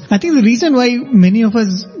selflessness. I think the reason why many of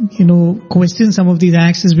us, question some of these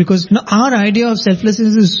acts is because our idea of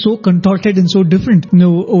selflessness is so contorted and so different.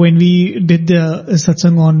 When we did the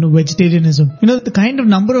satsang on vegetarianism, the kind of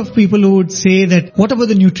number of people who would say that, what about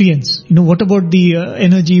the nutrients? What about the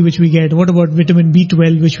energy which we get? What about vitamin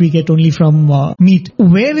B12 which we get only from meat?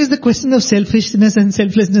 Where is the question of selfishness and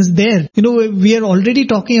selflessness there? We are already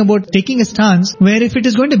talking about taking a stance where if it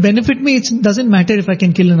is going to benefit me, it doesn't matter if I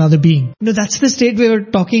can kill another being. That's the state we are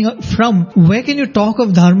talking from. Where can you talk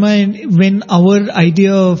of dharma when our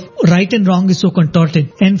idea of right and wrong is so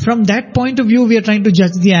contorted? And from that point of view, we are trying to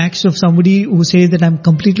judge the acts of somebody who says that I'm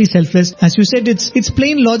completely selfless. As you said, it's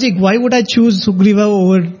plain logic. Why would I choose Sugriva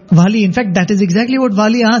over Vali? In fact, that is exactly what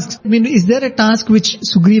Vali asks. Is there a task which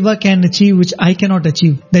Sugriva can achieve which I cannot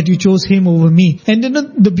achieve, that you chose him over me? And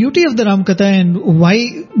the beauty of the Ramakatha, and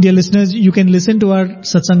why, dear listeners, you can listen to our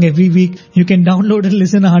satsang every week, you can download and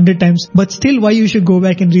listen 100 times, but still why you should go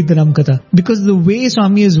back and read the Ramakatha? Because the way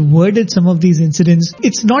Swami has worded some of these incidents,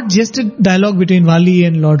 it's not just a dialogue between Vali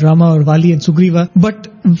and Lord Rama or Vali and Sugriva, but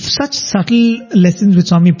such subtle lessons which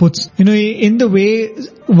Swami puts, in the way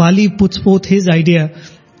Vali puts forth his idea.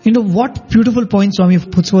 What beautiful points Swami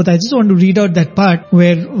puts forth. I just want to read out that part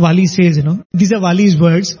where Vali says, these are Vali's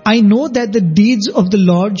words. I know that the deeds of the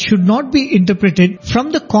Lord should not be interpreted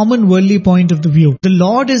from the common worldly point of the view. The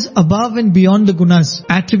Lord is above and beyond the gunas,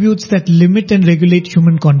 attributes that limit and regulate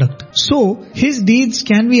human conduct. So, his deeds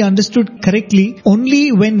can be understood correctly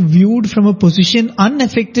only when viewed from a position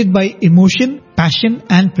unaffected by emotion, passion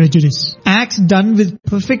and prejudice. Acts done with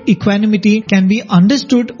perfect equanimity can be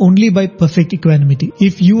understood only by perfect equanimity.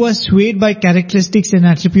 If you are swayed by characteristics and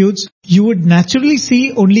attributes, you would naturally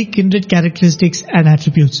see only kindred characteristics and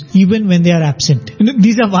attributes, even when they are absent.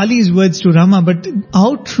 These are Vali's words to Rama, but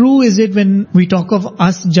how true is it when we talk of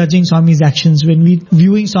us judging Swami's actions, when we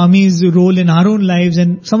viewing Swami's role in our own lives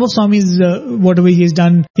and some of Swami's whatever he has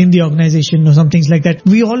done in the organization or some things like that.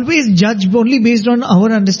 We always judge only based on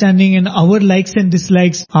our understanding and our likes and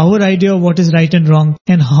dislikes, our idea of what is right and wrong,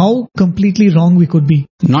 and how completely wrong we could be.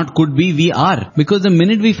 Not could be, we are. Because the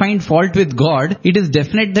minute we find fault with God, it is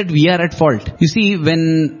definite that we are at fault. You see,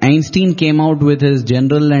 when Einstein came out with his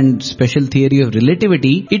general and special theory of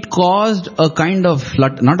relativity, it caused a kind of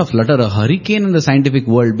a hurricane in the scientific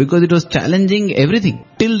world, because it was challenging everything.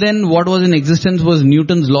 Till then, what was in existence was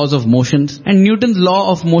Newton's laws of motion. And Newton's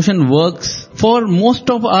law of motion works for most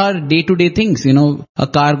of our day-to-day things. A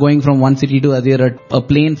car going from one city to other, a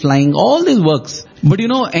plane flying, all this works. But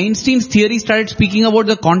Einstein's theory started speaking about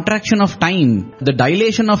the contraction of time, the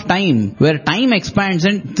dilation of time, where time expands,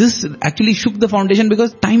 and this actually shook the foundation,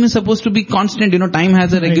 because time is supposed to be constant, time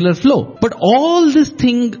has a regular flow. But all this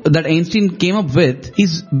thing that Einstein came up with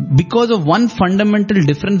is because of one fundamental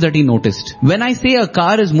difference that he noticed. When I say a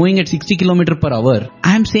car is moving at 60 km per hour,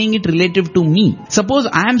 I am saying it relative to me. Suppose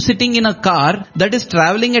I am sitting in a car that is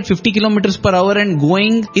traveling at 50 km per hour and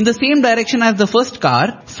going in the same direction as the first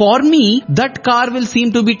car. For me, that car will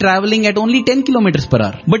seem to be traveling at only 10 kilometers per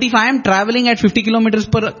hour. But if I am traveling at 50 kilometers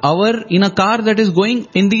per hour in a car that is going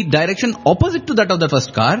in the direction opposite to that of the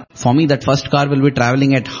first car, for me that first car will be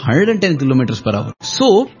traveling at 110 kilometers per hour.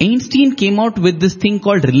 So Einstein came out with this thing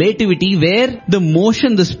called relativity, where the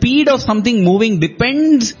motion, the speed of something moving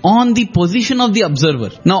depends on the position of the observer.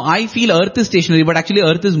 Now I feel Earth is stationary, but actually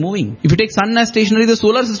Earth is moving. If you take Sun as stationary, the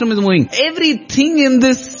solar system is moving. Everything in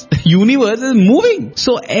this universe is moving.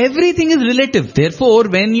 So everything is relative. Therefore,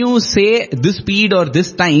 when you say this speed or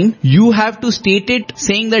this time, you have to state it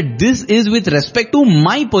saying that this is with respect to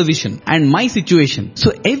my position and my situation.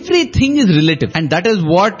 So everything is relative. And that is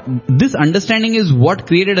what, this understanding is what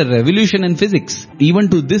created a revolution in physics. Even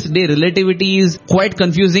to this day, relativity is quite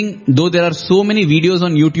confusing. Though there are so many videos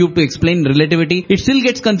on YouTube to explain relativity, it still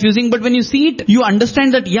gets confusing. But when you see it, you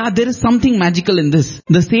understand that, there is something magical in this.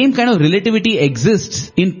 The same kind of relativity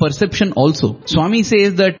exists in perception also. Swami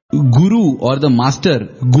says that Guru or the master,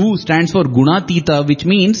 Gu stands for Gunatita, which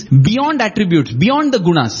means beyond attributes, beyond the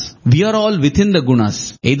gunas. We are all within the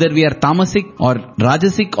gunas. Either we are tamasic or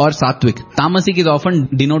rajasic or sattvic. Tamasic is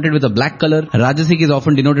often denoted with a black color, rajasic is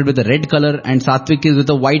often denoted with a red color, and sattvic is with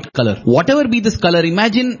a white color. Whatever be this color,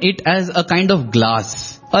 imagine it as a kind of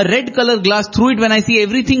glass. A red color glass, through it when I see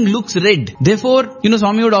everything looks red. Therefore,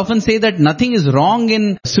 Swami would often say that nothing is wrong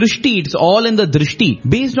in Srishti, it's all in the Drishti.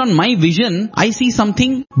 Based on my vision, I see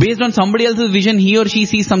something. Based on somebody else's vision, he or she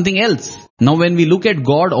sees something else. Now when we look at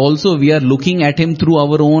God also, we are looking at Him through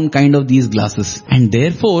our own kind of these glasses. And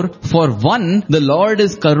therefore, for one, the Lord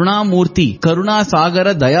is Karuna Murti, Karuna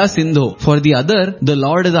Sagara Daya Sindho. For the other, the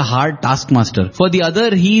Lord is a hard taskmaster. For the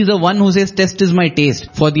other, He is the one who says, test is my taste.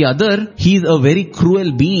 For the other, He is a very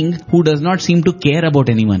cruel being who does not seem to care about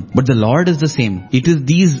anyone. But the Lord is the same. It is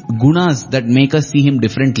these gunas that make us see Him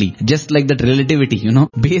differently. Just like that relativity,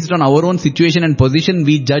 Based on our own situation and position,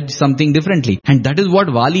 we judge something differently. And that is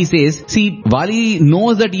what Vali says. See, Vali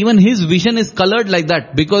knows that even his vision is colored like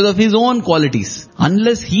that because of his own qualities.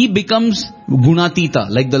 Unless he becomes Gunatita,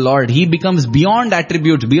 like the Lord, he becomes beyond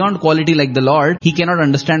attributes, beyond quality like the Lord, he cannot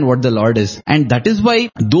understand what the Lord is. And that is why,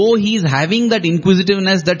 though he is having that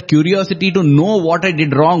inquisitiveness, that curiosity to know what I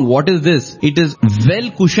did wrong, what is this, it is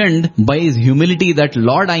well cushioned by his humility that,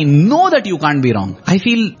 Lord, I know that you can't be wrong. I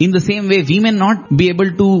feel in the same way, we may not be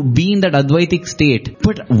able to be in that Advaitic state.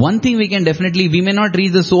 But one thing we can definitely, we may not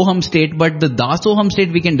reach the Soham state, but the Dasoham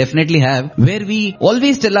state we can definitely have, where we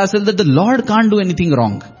always tell ourselves that the Lord can't do anything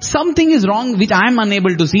wrong. Something is wrong which I am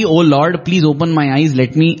unable to see. Oh Lord, please open my eyes,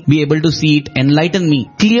 let me be able to see it, enlighten me,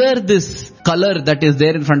 clear this color that is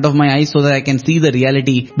there in front of my eyes so that I can see the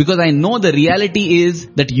reality, because I know the reality is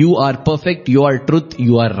that you are perfect, you are truth,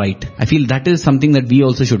 you are right. I feel that is something that we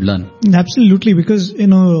also should learn. Absolutely, because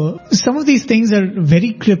some of these things are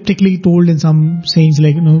very cryptically told in some sayings,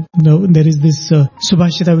 like there is this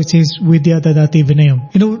Subhashita which says Vidya Dadati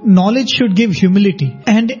Vinayam. Knowledge should give humility,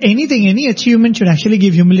 and any achievement should actually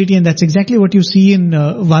give humility, and that's exactly what you see in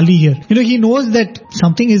Vali here. He knows that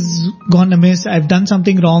something is gone amiss, I've done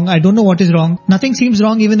something wrong, I don't know what is wrong. Nothing seems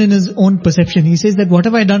wrong even in his own perception. He says that what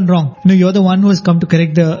have I done wrong? You're the one who has come to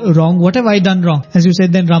correct the wrong. What have I done wrong? As you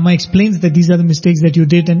said, then Rama explains that these are the mistakes that you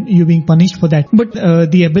did and you're being punished for that. But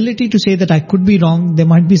the ability to say that I could be wrong, there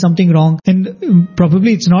might be something wrong, and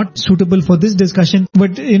probably it's not suitable for this discussion.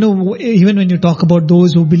 But even when you talk about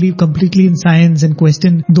those who believe completely in science and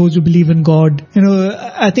question those who believe in God,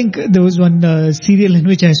 I think there was one serial in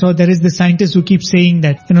which I saw there is the scientist who keeps saying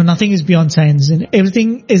that nothing is beyond science, and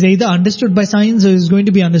everything is either understood understood by science or is going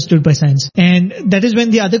to be understood by science. And that is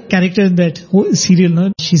when the other character in that whole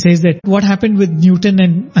serial, she says that what happened with Newton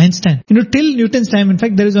and Einstein. Till Newton's time, in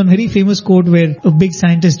fact, there is a very famous quote where a big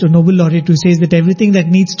scientist or Nobel laureate who says that everything that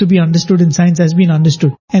needs to be understood in science has been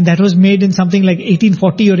understood. And that was made in something like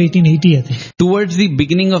 1840 or 1880, I think. Towards the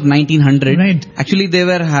beginning of 1900, right. Actually they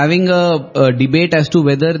were having a debate as to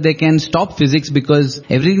whether they can stop physics because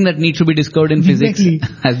everything that needs to be discovered in physics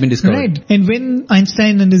has been discovered. Right. And when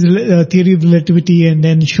Einstein and his theory of relativity and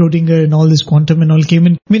then Schrodinger and all this quantum and all came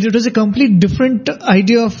in, it was a complete different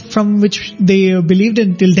idea from which they believed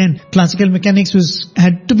in till then. Classical mechanics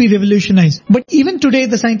had to be revolutionized. But even today,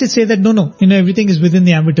 the scientists say that no, everything is within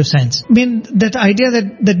the ambit of science. That idea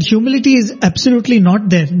that humility is absolutely not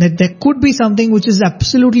there, that there could be something which is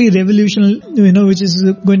absolutely revolutionary, which is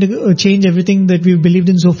going to change everything that we've believed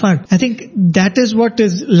in so far. I think that is what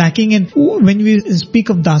is lacking. And when we speak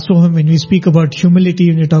of dasoham, when we speak about humility,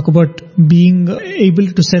 when you talk about being able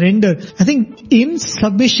to surrender, I think in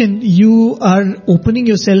submission, you are opening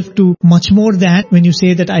yourself to much more than when you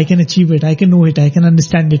say that I can achieve it, I can know it, I can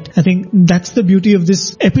understand it. I think that's the beauty of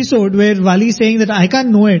this episode where Wali is saying that I can't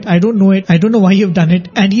know it, I don't know it, I don't know why you've done it.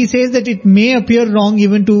 And he says that it may appear wrong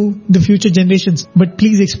even to the future generations, but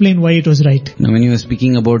please explain why it was right. Now, when you were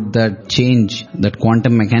speaking about that change that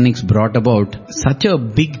quantum mechanics brought about, such a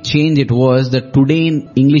big change it was that today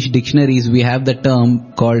in English dictionaries we have the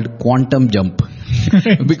term called quantum jump.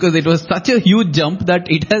 Because it was such a huge jump that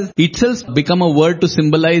it has itself become a word to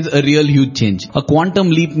symbolize a real huge change. A quantum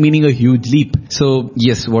leap meaning a huge leap. So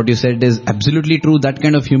yes, what you said is absolutely true. That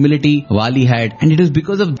kind of humility Wali had. And it is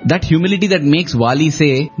because of that humility that makes Wali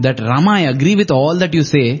say that Rama, I agree with all that you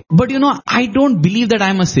say, but I don't believe that I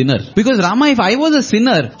am a sinner. Because Rama, if I was a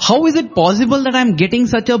sinner, how is it possible that I am getting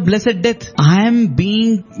such a blessed death? I am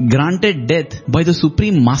being granted death by the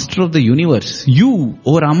Supreme Master of the universe. You,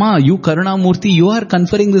 O Rama, you Karunamurti, you are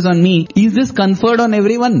conferring this on me. Is this conferred on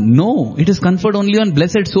everyone? No, it is conferred only on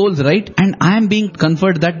blessed souls, right? And I am being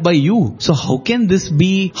conferred that by you. So how can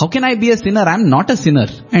I be a sinner? I am not a sinner.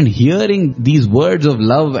 And hearing these words of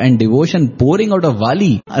love and devotion pouring out of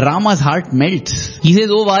Wali, Rama's heart melts. He says,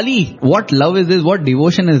 oh Wali, what love is this? What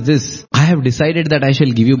devotion is this? I have decided that I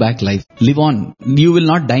shall give you back life. Live on. You will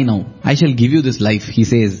not die now. I shall give you this life, he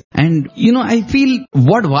says. And I feel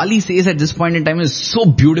what Wali says at this point in time is so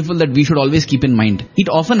beautiful that we should always keep in mind. It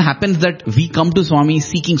often happens that we come to Swami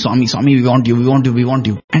seeking Swami, we want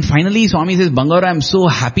you. And finally Swami says, Bangara, I am so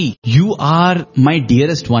happy. You are my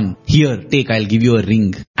dearest one. Here, take, I'll give you a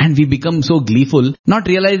ring. And we become so gleeful, not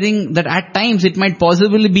realizing that at times it might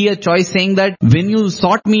possibly be a choice saying that when you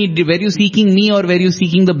sought me, were you seeking me or were you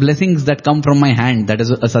seeking the blessings that come from my hand? That is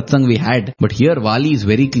a satsang we had. But here Wali is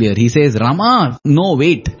very clear. He says, Rama, no,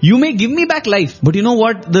 wait. You may give me back life. But you know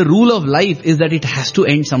what? The rule of life is that it has to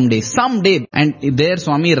end someday. And there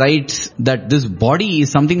Swami writes that this body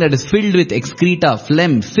is something that is filled with excreta,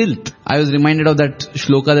 phlegm, filth. I was reminded of that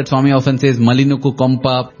shloka that Swami often says, Malinuku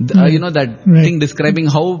Kompa, thing describing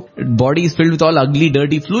how body is filled with all ugly,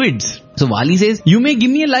 dirty fluids. So Wali says, you may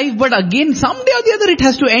give me a life, but again, someday or the other it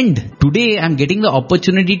has to end. Today I'm getting the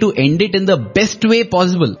opportunity to end it in the best way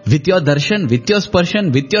possible. With your darshan, with your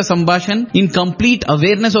sparshan, with your sambhashan, in complete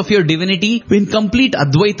awareness of your divinity, in complete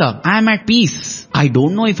advaita. I am at peace. I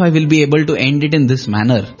don't know if I will be able to end it in this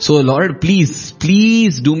manner. So Lord, please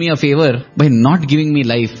do me a favor by not giving me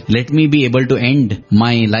life. Let me be able to end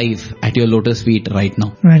my life at your lotus feet right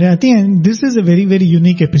now. Right. I think this is a very, very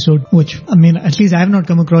unique episode, which, at least I have not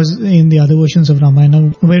come across in the other versions of Ramayana,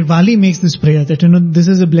 where Wali makes this prayer that, this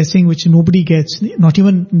is a blessing which nobody gets. Not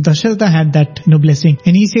even Dasharatha had that, blessing.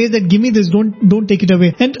 And he says that, give me this, don't take it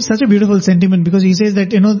away. And such a beautiful sentiment, because he says that,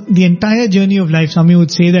 the entire journey of life, Swami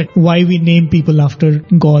would say that why we name people after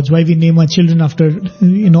gods, why we name our children after,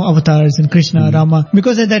 avatars and Krishna, Rama.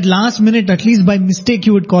 Because at that last minute, at least by mistake,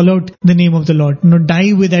 you would call out the name of the Lord.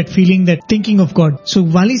 Die with that feeling, that thinking of God. So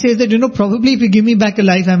Wali says that, probably if you give me back a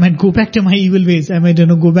life, I might go back to my evil ways. I might,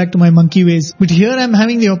 go back to my monkey ways. But here I'm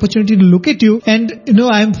having the opportunity to look at you and,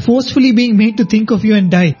 I'm forcefully being made to think of you and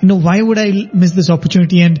die. Why would I miss this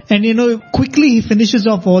opportunity? And quickly he finishes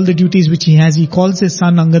off all the duties which he has. He calls his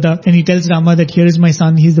son Angada and he tells Rama that here is my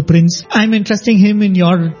son, he's the prince. I'm entrusting him in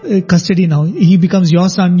your custody now. He becomes your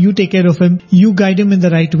son. You take care of him. You guide him in the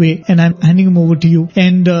right way and I'm handing him over to you.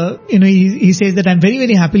 And, he says that I'm very,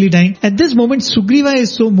 very happily dying. At this moment, Sugriva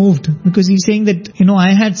is so moved because he's saying that,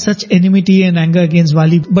 I had such enmity and anger against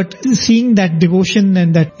Wali, but seeing that devotion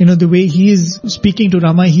and that, the way he is speaking to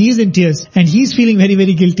Rama, he is in tears and he's feeling very,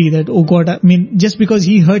 very guilty that, oh God, just because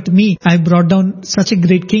he hurt me, I brought down such a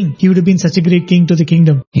great king. He would have been such a great king to the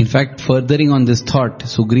kingdom. In fact, furthering on this thought,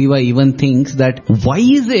 Sugriva even thinks that why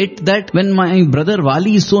is it that when my brother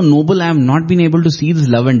Vali is so noble, I have not been able to see this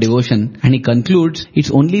love and devotion? And he concludes,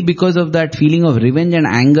 it's only because of that feeling of revenge and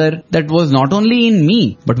anger that was not only in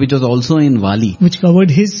me, but which was also in Vali. Which covered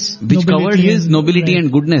his nobility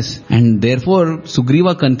and goodness. And therefore,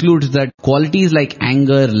 Sugriva concludes that qualities like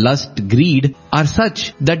anger, lust, greed are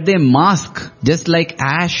such that they mask, just like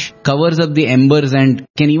ash covers up the embers and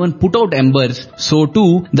can even put out embers, so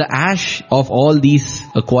too the ash of all these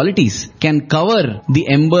qualities can cover the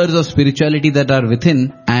embers of spirituality that are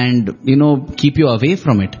within and, keep you away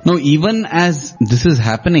from it. Now, even as this is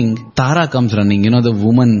happening, Tara comes running, the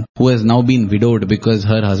woman who has now been widowed because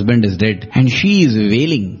her husband is dead, and she is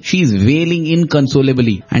wailing. She is wailing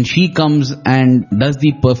inconsolably, and she comes and does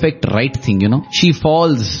the perfect right thing, She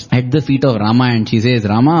falls at the feet of Rama and she says,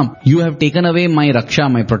 Rama, you have taken away my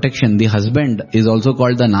Raksha, my protection. The husband is also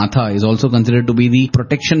called the Natha, is also considered to be the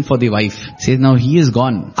protection for the wife. Says, now he is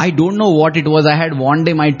gone. I don't know what it was. I had warned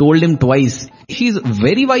him. I told him twice. She's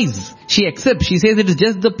very wise. She accepts. She says it is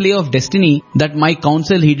just the play of destiny that my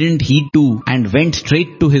counsel he didn't heed to and went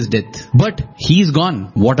straight to his death. But he's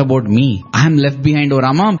gone. What about me? I am left behind, O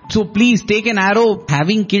Rama. So please take an arrow.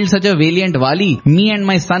 Having killed such a valiant Vali, me and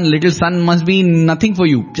my little son must be nothing for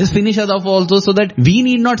you. Just finish us off also so that we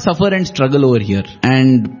need not suffer and struggle over here.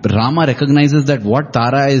 And Rama recognizes that what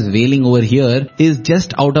Tara is wailing over here is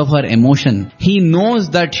just out of her emotion. He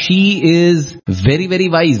knows that she is very, very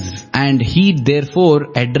wise, and he therefore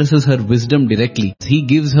addresses her wisdom directly. He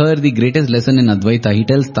gives her the greatest lesson in Advaita. He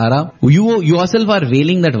tells Tara, you yourself are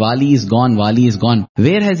wailing that Vali is gone, Vali is gone.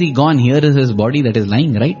 Where has he gone? Here is his body that is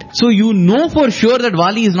lying, right? So you know for sure that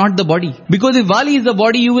Vali is not the body. Because if Vali is the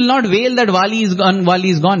body, you will not wail that Vali is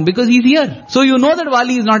gone because he's here. So you know that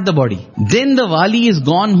Vali is not the body. Then the Vali is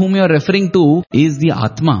gone whom you are referring to is the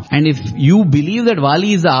Atma. And if you believe that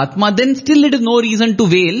Vali is the Atma, then still it is no reason to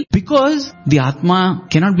wail, because the Atma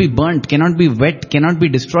cannot be burnt, cannot be wet, cannot be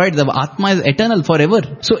destroyed. The Atma is eternal forever.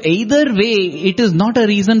 So either way, it is not a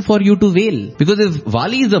reason for you to wail. Because if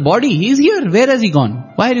Vali is the body, he is here. Where has he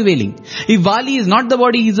gone? Why are you wailing? If Vali is not the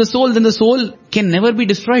body, he is the soul, then the soul can never be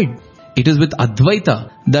destroyed. It is with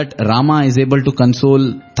Advaita that Rama is able to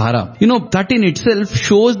console Tara. That in itself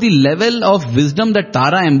shows the level of wisdom that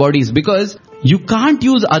Tara embodies, because you can't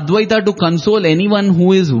use Advaita to console anyone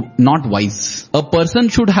who is not wise. A person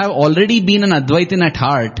should have already been an Advaitin at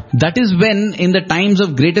heart. That is when, in the times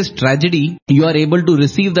of greatest tragedy, you are able to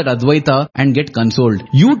receive that Advaita and get consoled.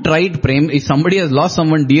 You tried, Prem. If somebody has lost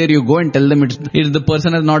someone dear, you go and tell them if the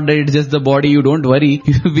person has not died, it's just the body, you don't worry.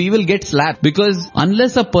 We will get slapped. Because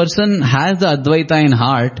unless a person has the Advaita in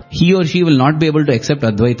heart, he or she will not be able to accept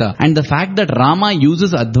Advaita. And the fact that Rama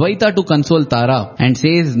uses Advaita to console Tara and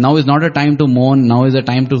says, now is not a time to mourn, now is the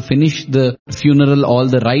time to finish the funeral, all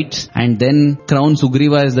the rites, and then crown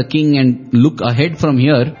Sugriva as the king and look ahead from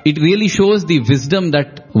here, it really shows the wisdom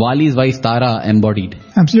that Vali's wife Tara embodied.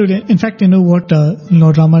 Absolutely. In fact, what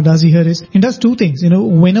Lord Rama does here is, he does two things.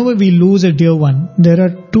 Whenever we lose a dear one, there are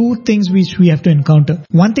two things which we have to encounter.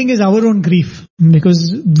 One thing is our own grief,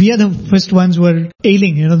 because we are the first ones who are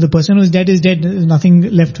ailing. The person who is dead, there's nothing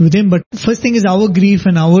left with him. But first thing is our grief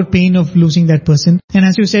and our pain of losing that person. And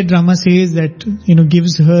as you said, Rama says that,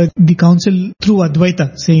 gives her the counsel through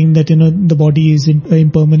Advaita, saying that, the body is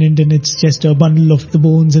impermanent and it's just a bundle of the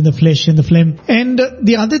bones and the flesh and the phlegm. And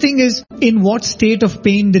the other thing is, in what state of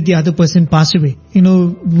pain did the other person pass away?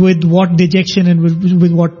 With what dejection and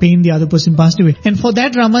with what pain the other person passed away. And for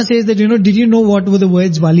that, Rama says that, did you know what were the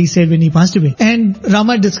words Vali said when he passed away? And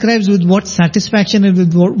Rama describes with what satisfaction and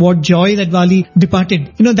with what joy that Vali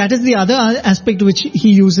departed. That is the other aspect which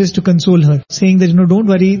he uses to console her, saying that, don't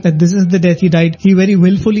worry, that this is the death he died. He very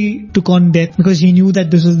willfully took on death because he knew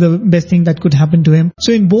that this was the best thing that could happen to him.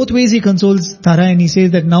 So in both ways he consoles Tara, and he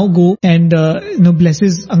says that now go and,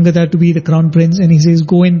 blesses Angada to be the crown prince, and he says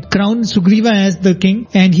go and crown Sugriva as the king,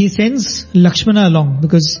 and he sends Lakshmana along,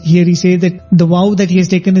 because here he says that the vow that he has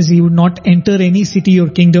taken is he would not enter any city or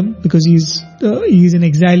kingdom because he is in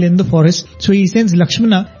exile in the forest. So he sends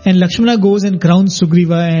Lakshmana, and Lakshmana goes and crowns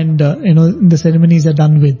Sugriva, and the ceremonies are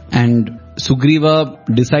done with. And Sugriva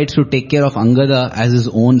decides to take care of Angada as his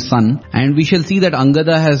own son, and we shall see that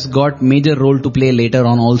Angada has got major role to play later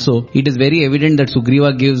on also. It is very evident that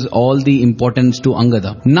Sugriva gives all the importance to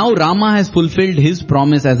Angada. Now Rama has fulfilled his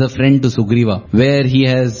promise as a friend to Sugriva, where he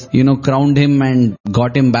has, crowned him and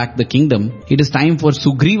got him back the kingdom. It is time for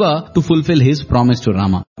Sugriva to fulfill his promise to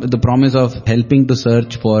Rama, the promise of helping to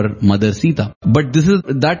search for Mother Sita. But this is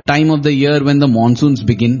that time of the year when the monsoons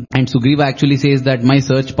begin, and Sugriva actually says that my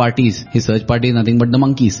search parties, his search party is nothing but the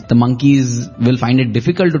monkeys. The monkeys will find it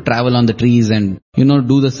difficult to travel on the trees and,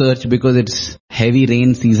 do the search because it's heavy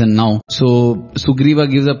rain season now. So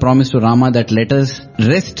Sugriva gives a promise to Rama that let us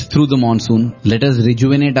rest through the monsoon. Let us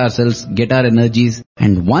rejuvenate ourselves, get our energies.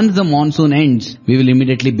 And once the monsoon ends, we will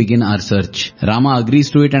immediately begin our search. Rama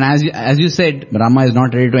agrees to it, and as you said, Rama is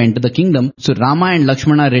not ready to enter the kingdom. So Rama and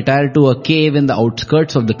Lakshmana retire to a cave in the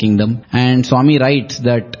outskirts of the kingdom. And Swami writes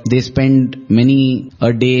that they spend many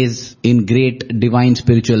days in great divine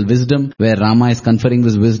spiritual wisdom, where Rama is conferring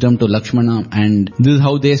this wisdom to Lakshmana, and this is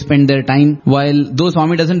how they spend their time. While though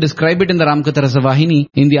Swami doesn't describe it in the Ramakatha Rasavahini,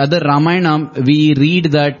 in the other Ramayana, we read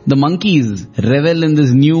that the monkeys revel in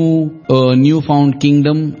this newfound king,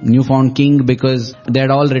 because they had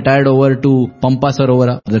all retired over to Pampa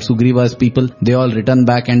Sarovara, the Sugriva's people. They all return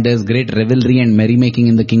back, and there's great revelry and merrymaking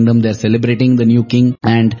in the kingdom. They're celebrating the new king,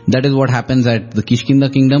 and that is what happens at the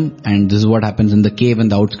Kishkinda kingdom, and this is what happens in the cave in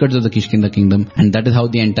the outskirts of the Kishkinda kingdom, and that is how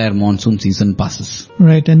the entire monsoon season passes.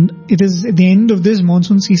 Right, and it is at the end of this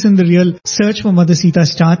monsoon season the real search for Mother Sita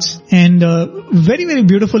starts, and very, very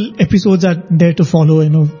beautiful episodes are there to follow.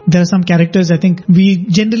 There are some characters I think we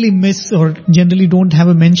generally miss or generally don't have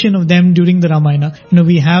a mention of them during the Ramayana.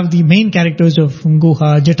 We have the main characters of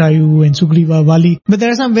Guha, Jatayu and Sugriva, Vali, but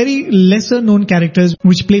there are some very lesser known characters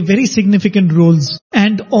which play very significant roles.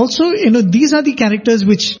 And also, these are the characters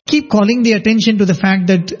which keep calling the attention to the fact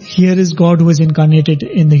that here is God who is incarnated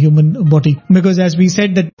in the human body. Because as we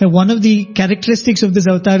said, that one of the characteristics of this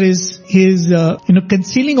avatar is his,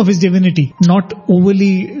 concealing of his divinity, not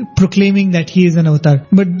overly proclaiming that he is an avatar.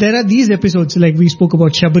 But there are these episodes, like we spoke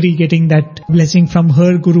about Shabari getting that blessing from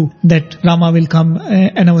her guru, that Rama will come,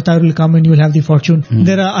 an avatar will come and you will have the fortune.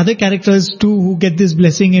 There are other characters too who get this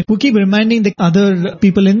blessing and who keep reminding the other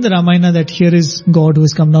people in the Ramayana that here is God who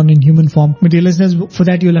has come down in human form. But dear listeners, for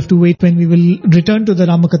that you'll have to wait when we will return to the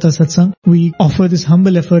Ramakatha Satsang. We offer this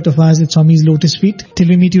humble effort of ours at Swami's Lotus Feet. Till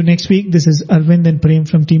we meet you next week, this is Arvind and Prem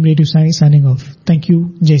from Team Radio Sai signing off. Thank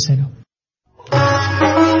you. Jai Sai Ram.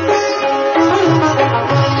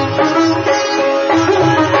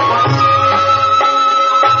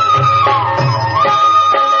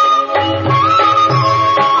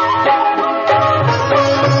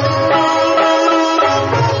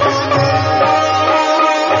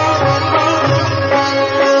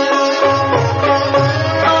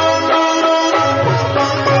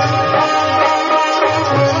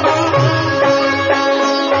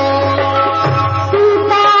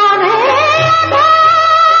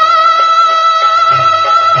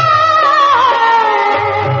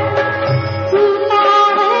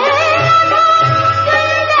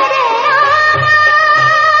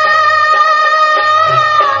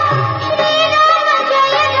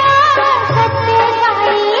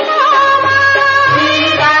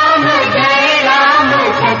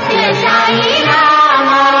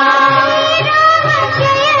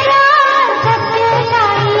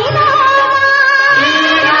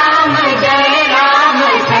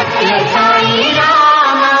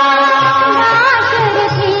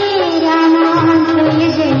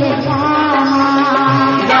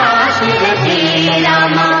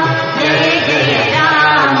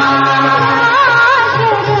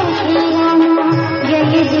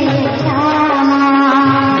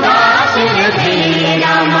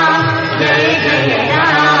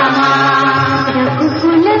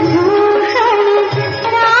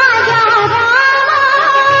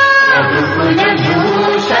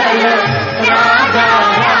 जय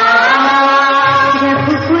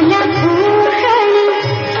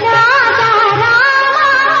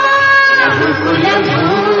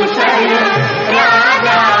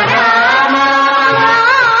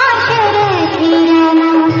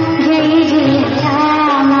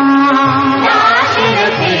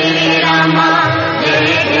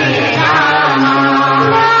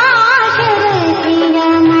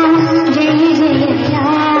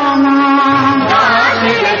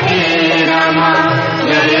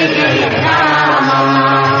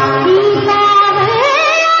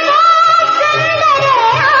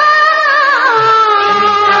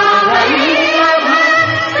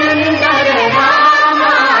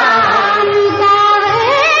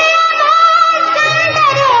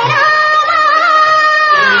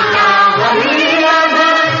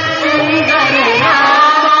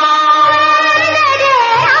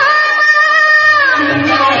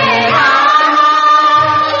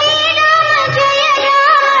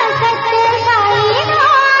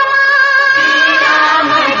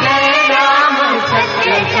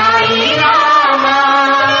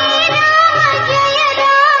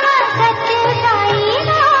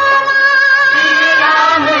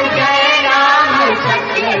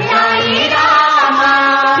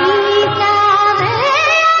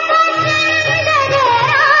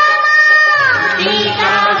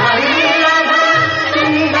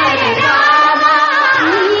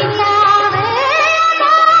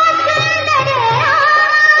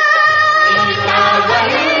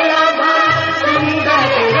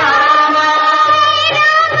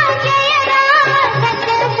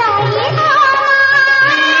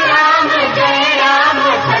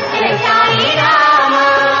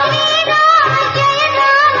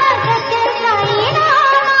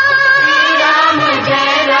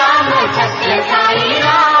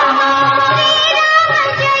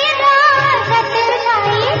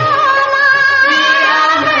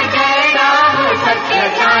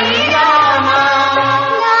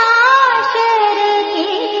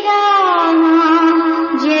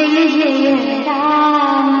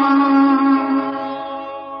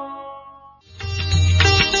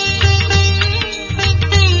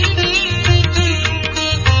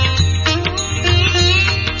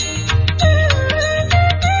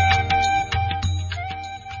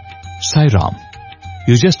Sai Ram.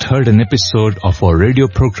 You just heard an episode of our radio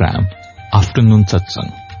program, Afternoon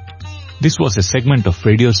Satsang. This was a segment of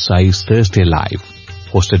Radio Sai's Thursday Live,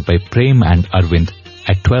 hosted by Prem and Arvind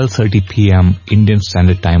at 12:30 p.m. Indian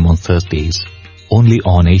Standard Time on Thursdays, only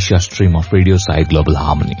on Asia stream of Radio Sai Global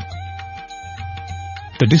Harmony.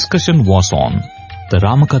 The discussion was on the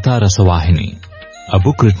Ramakatha Rasavahini, a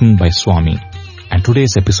book written by Swami, and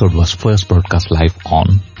today's episode was first broadcast live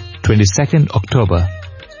on 22nd October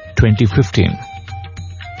 2015.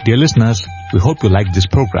 Dear listeners, we hope you liked this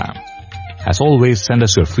program. As always, send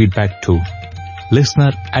us your feedback to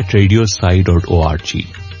listener@radiosai.org.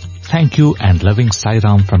 Thank you and loving Sai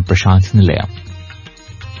Ram from Prashanthi Nilayam.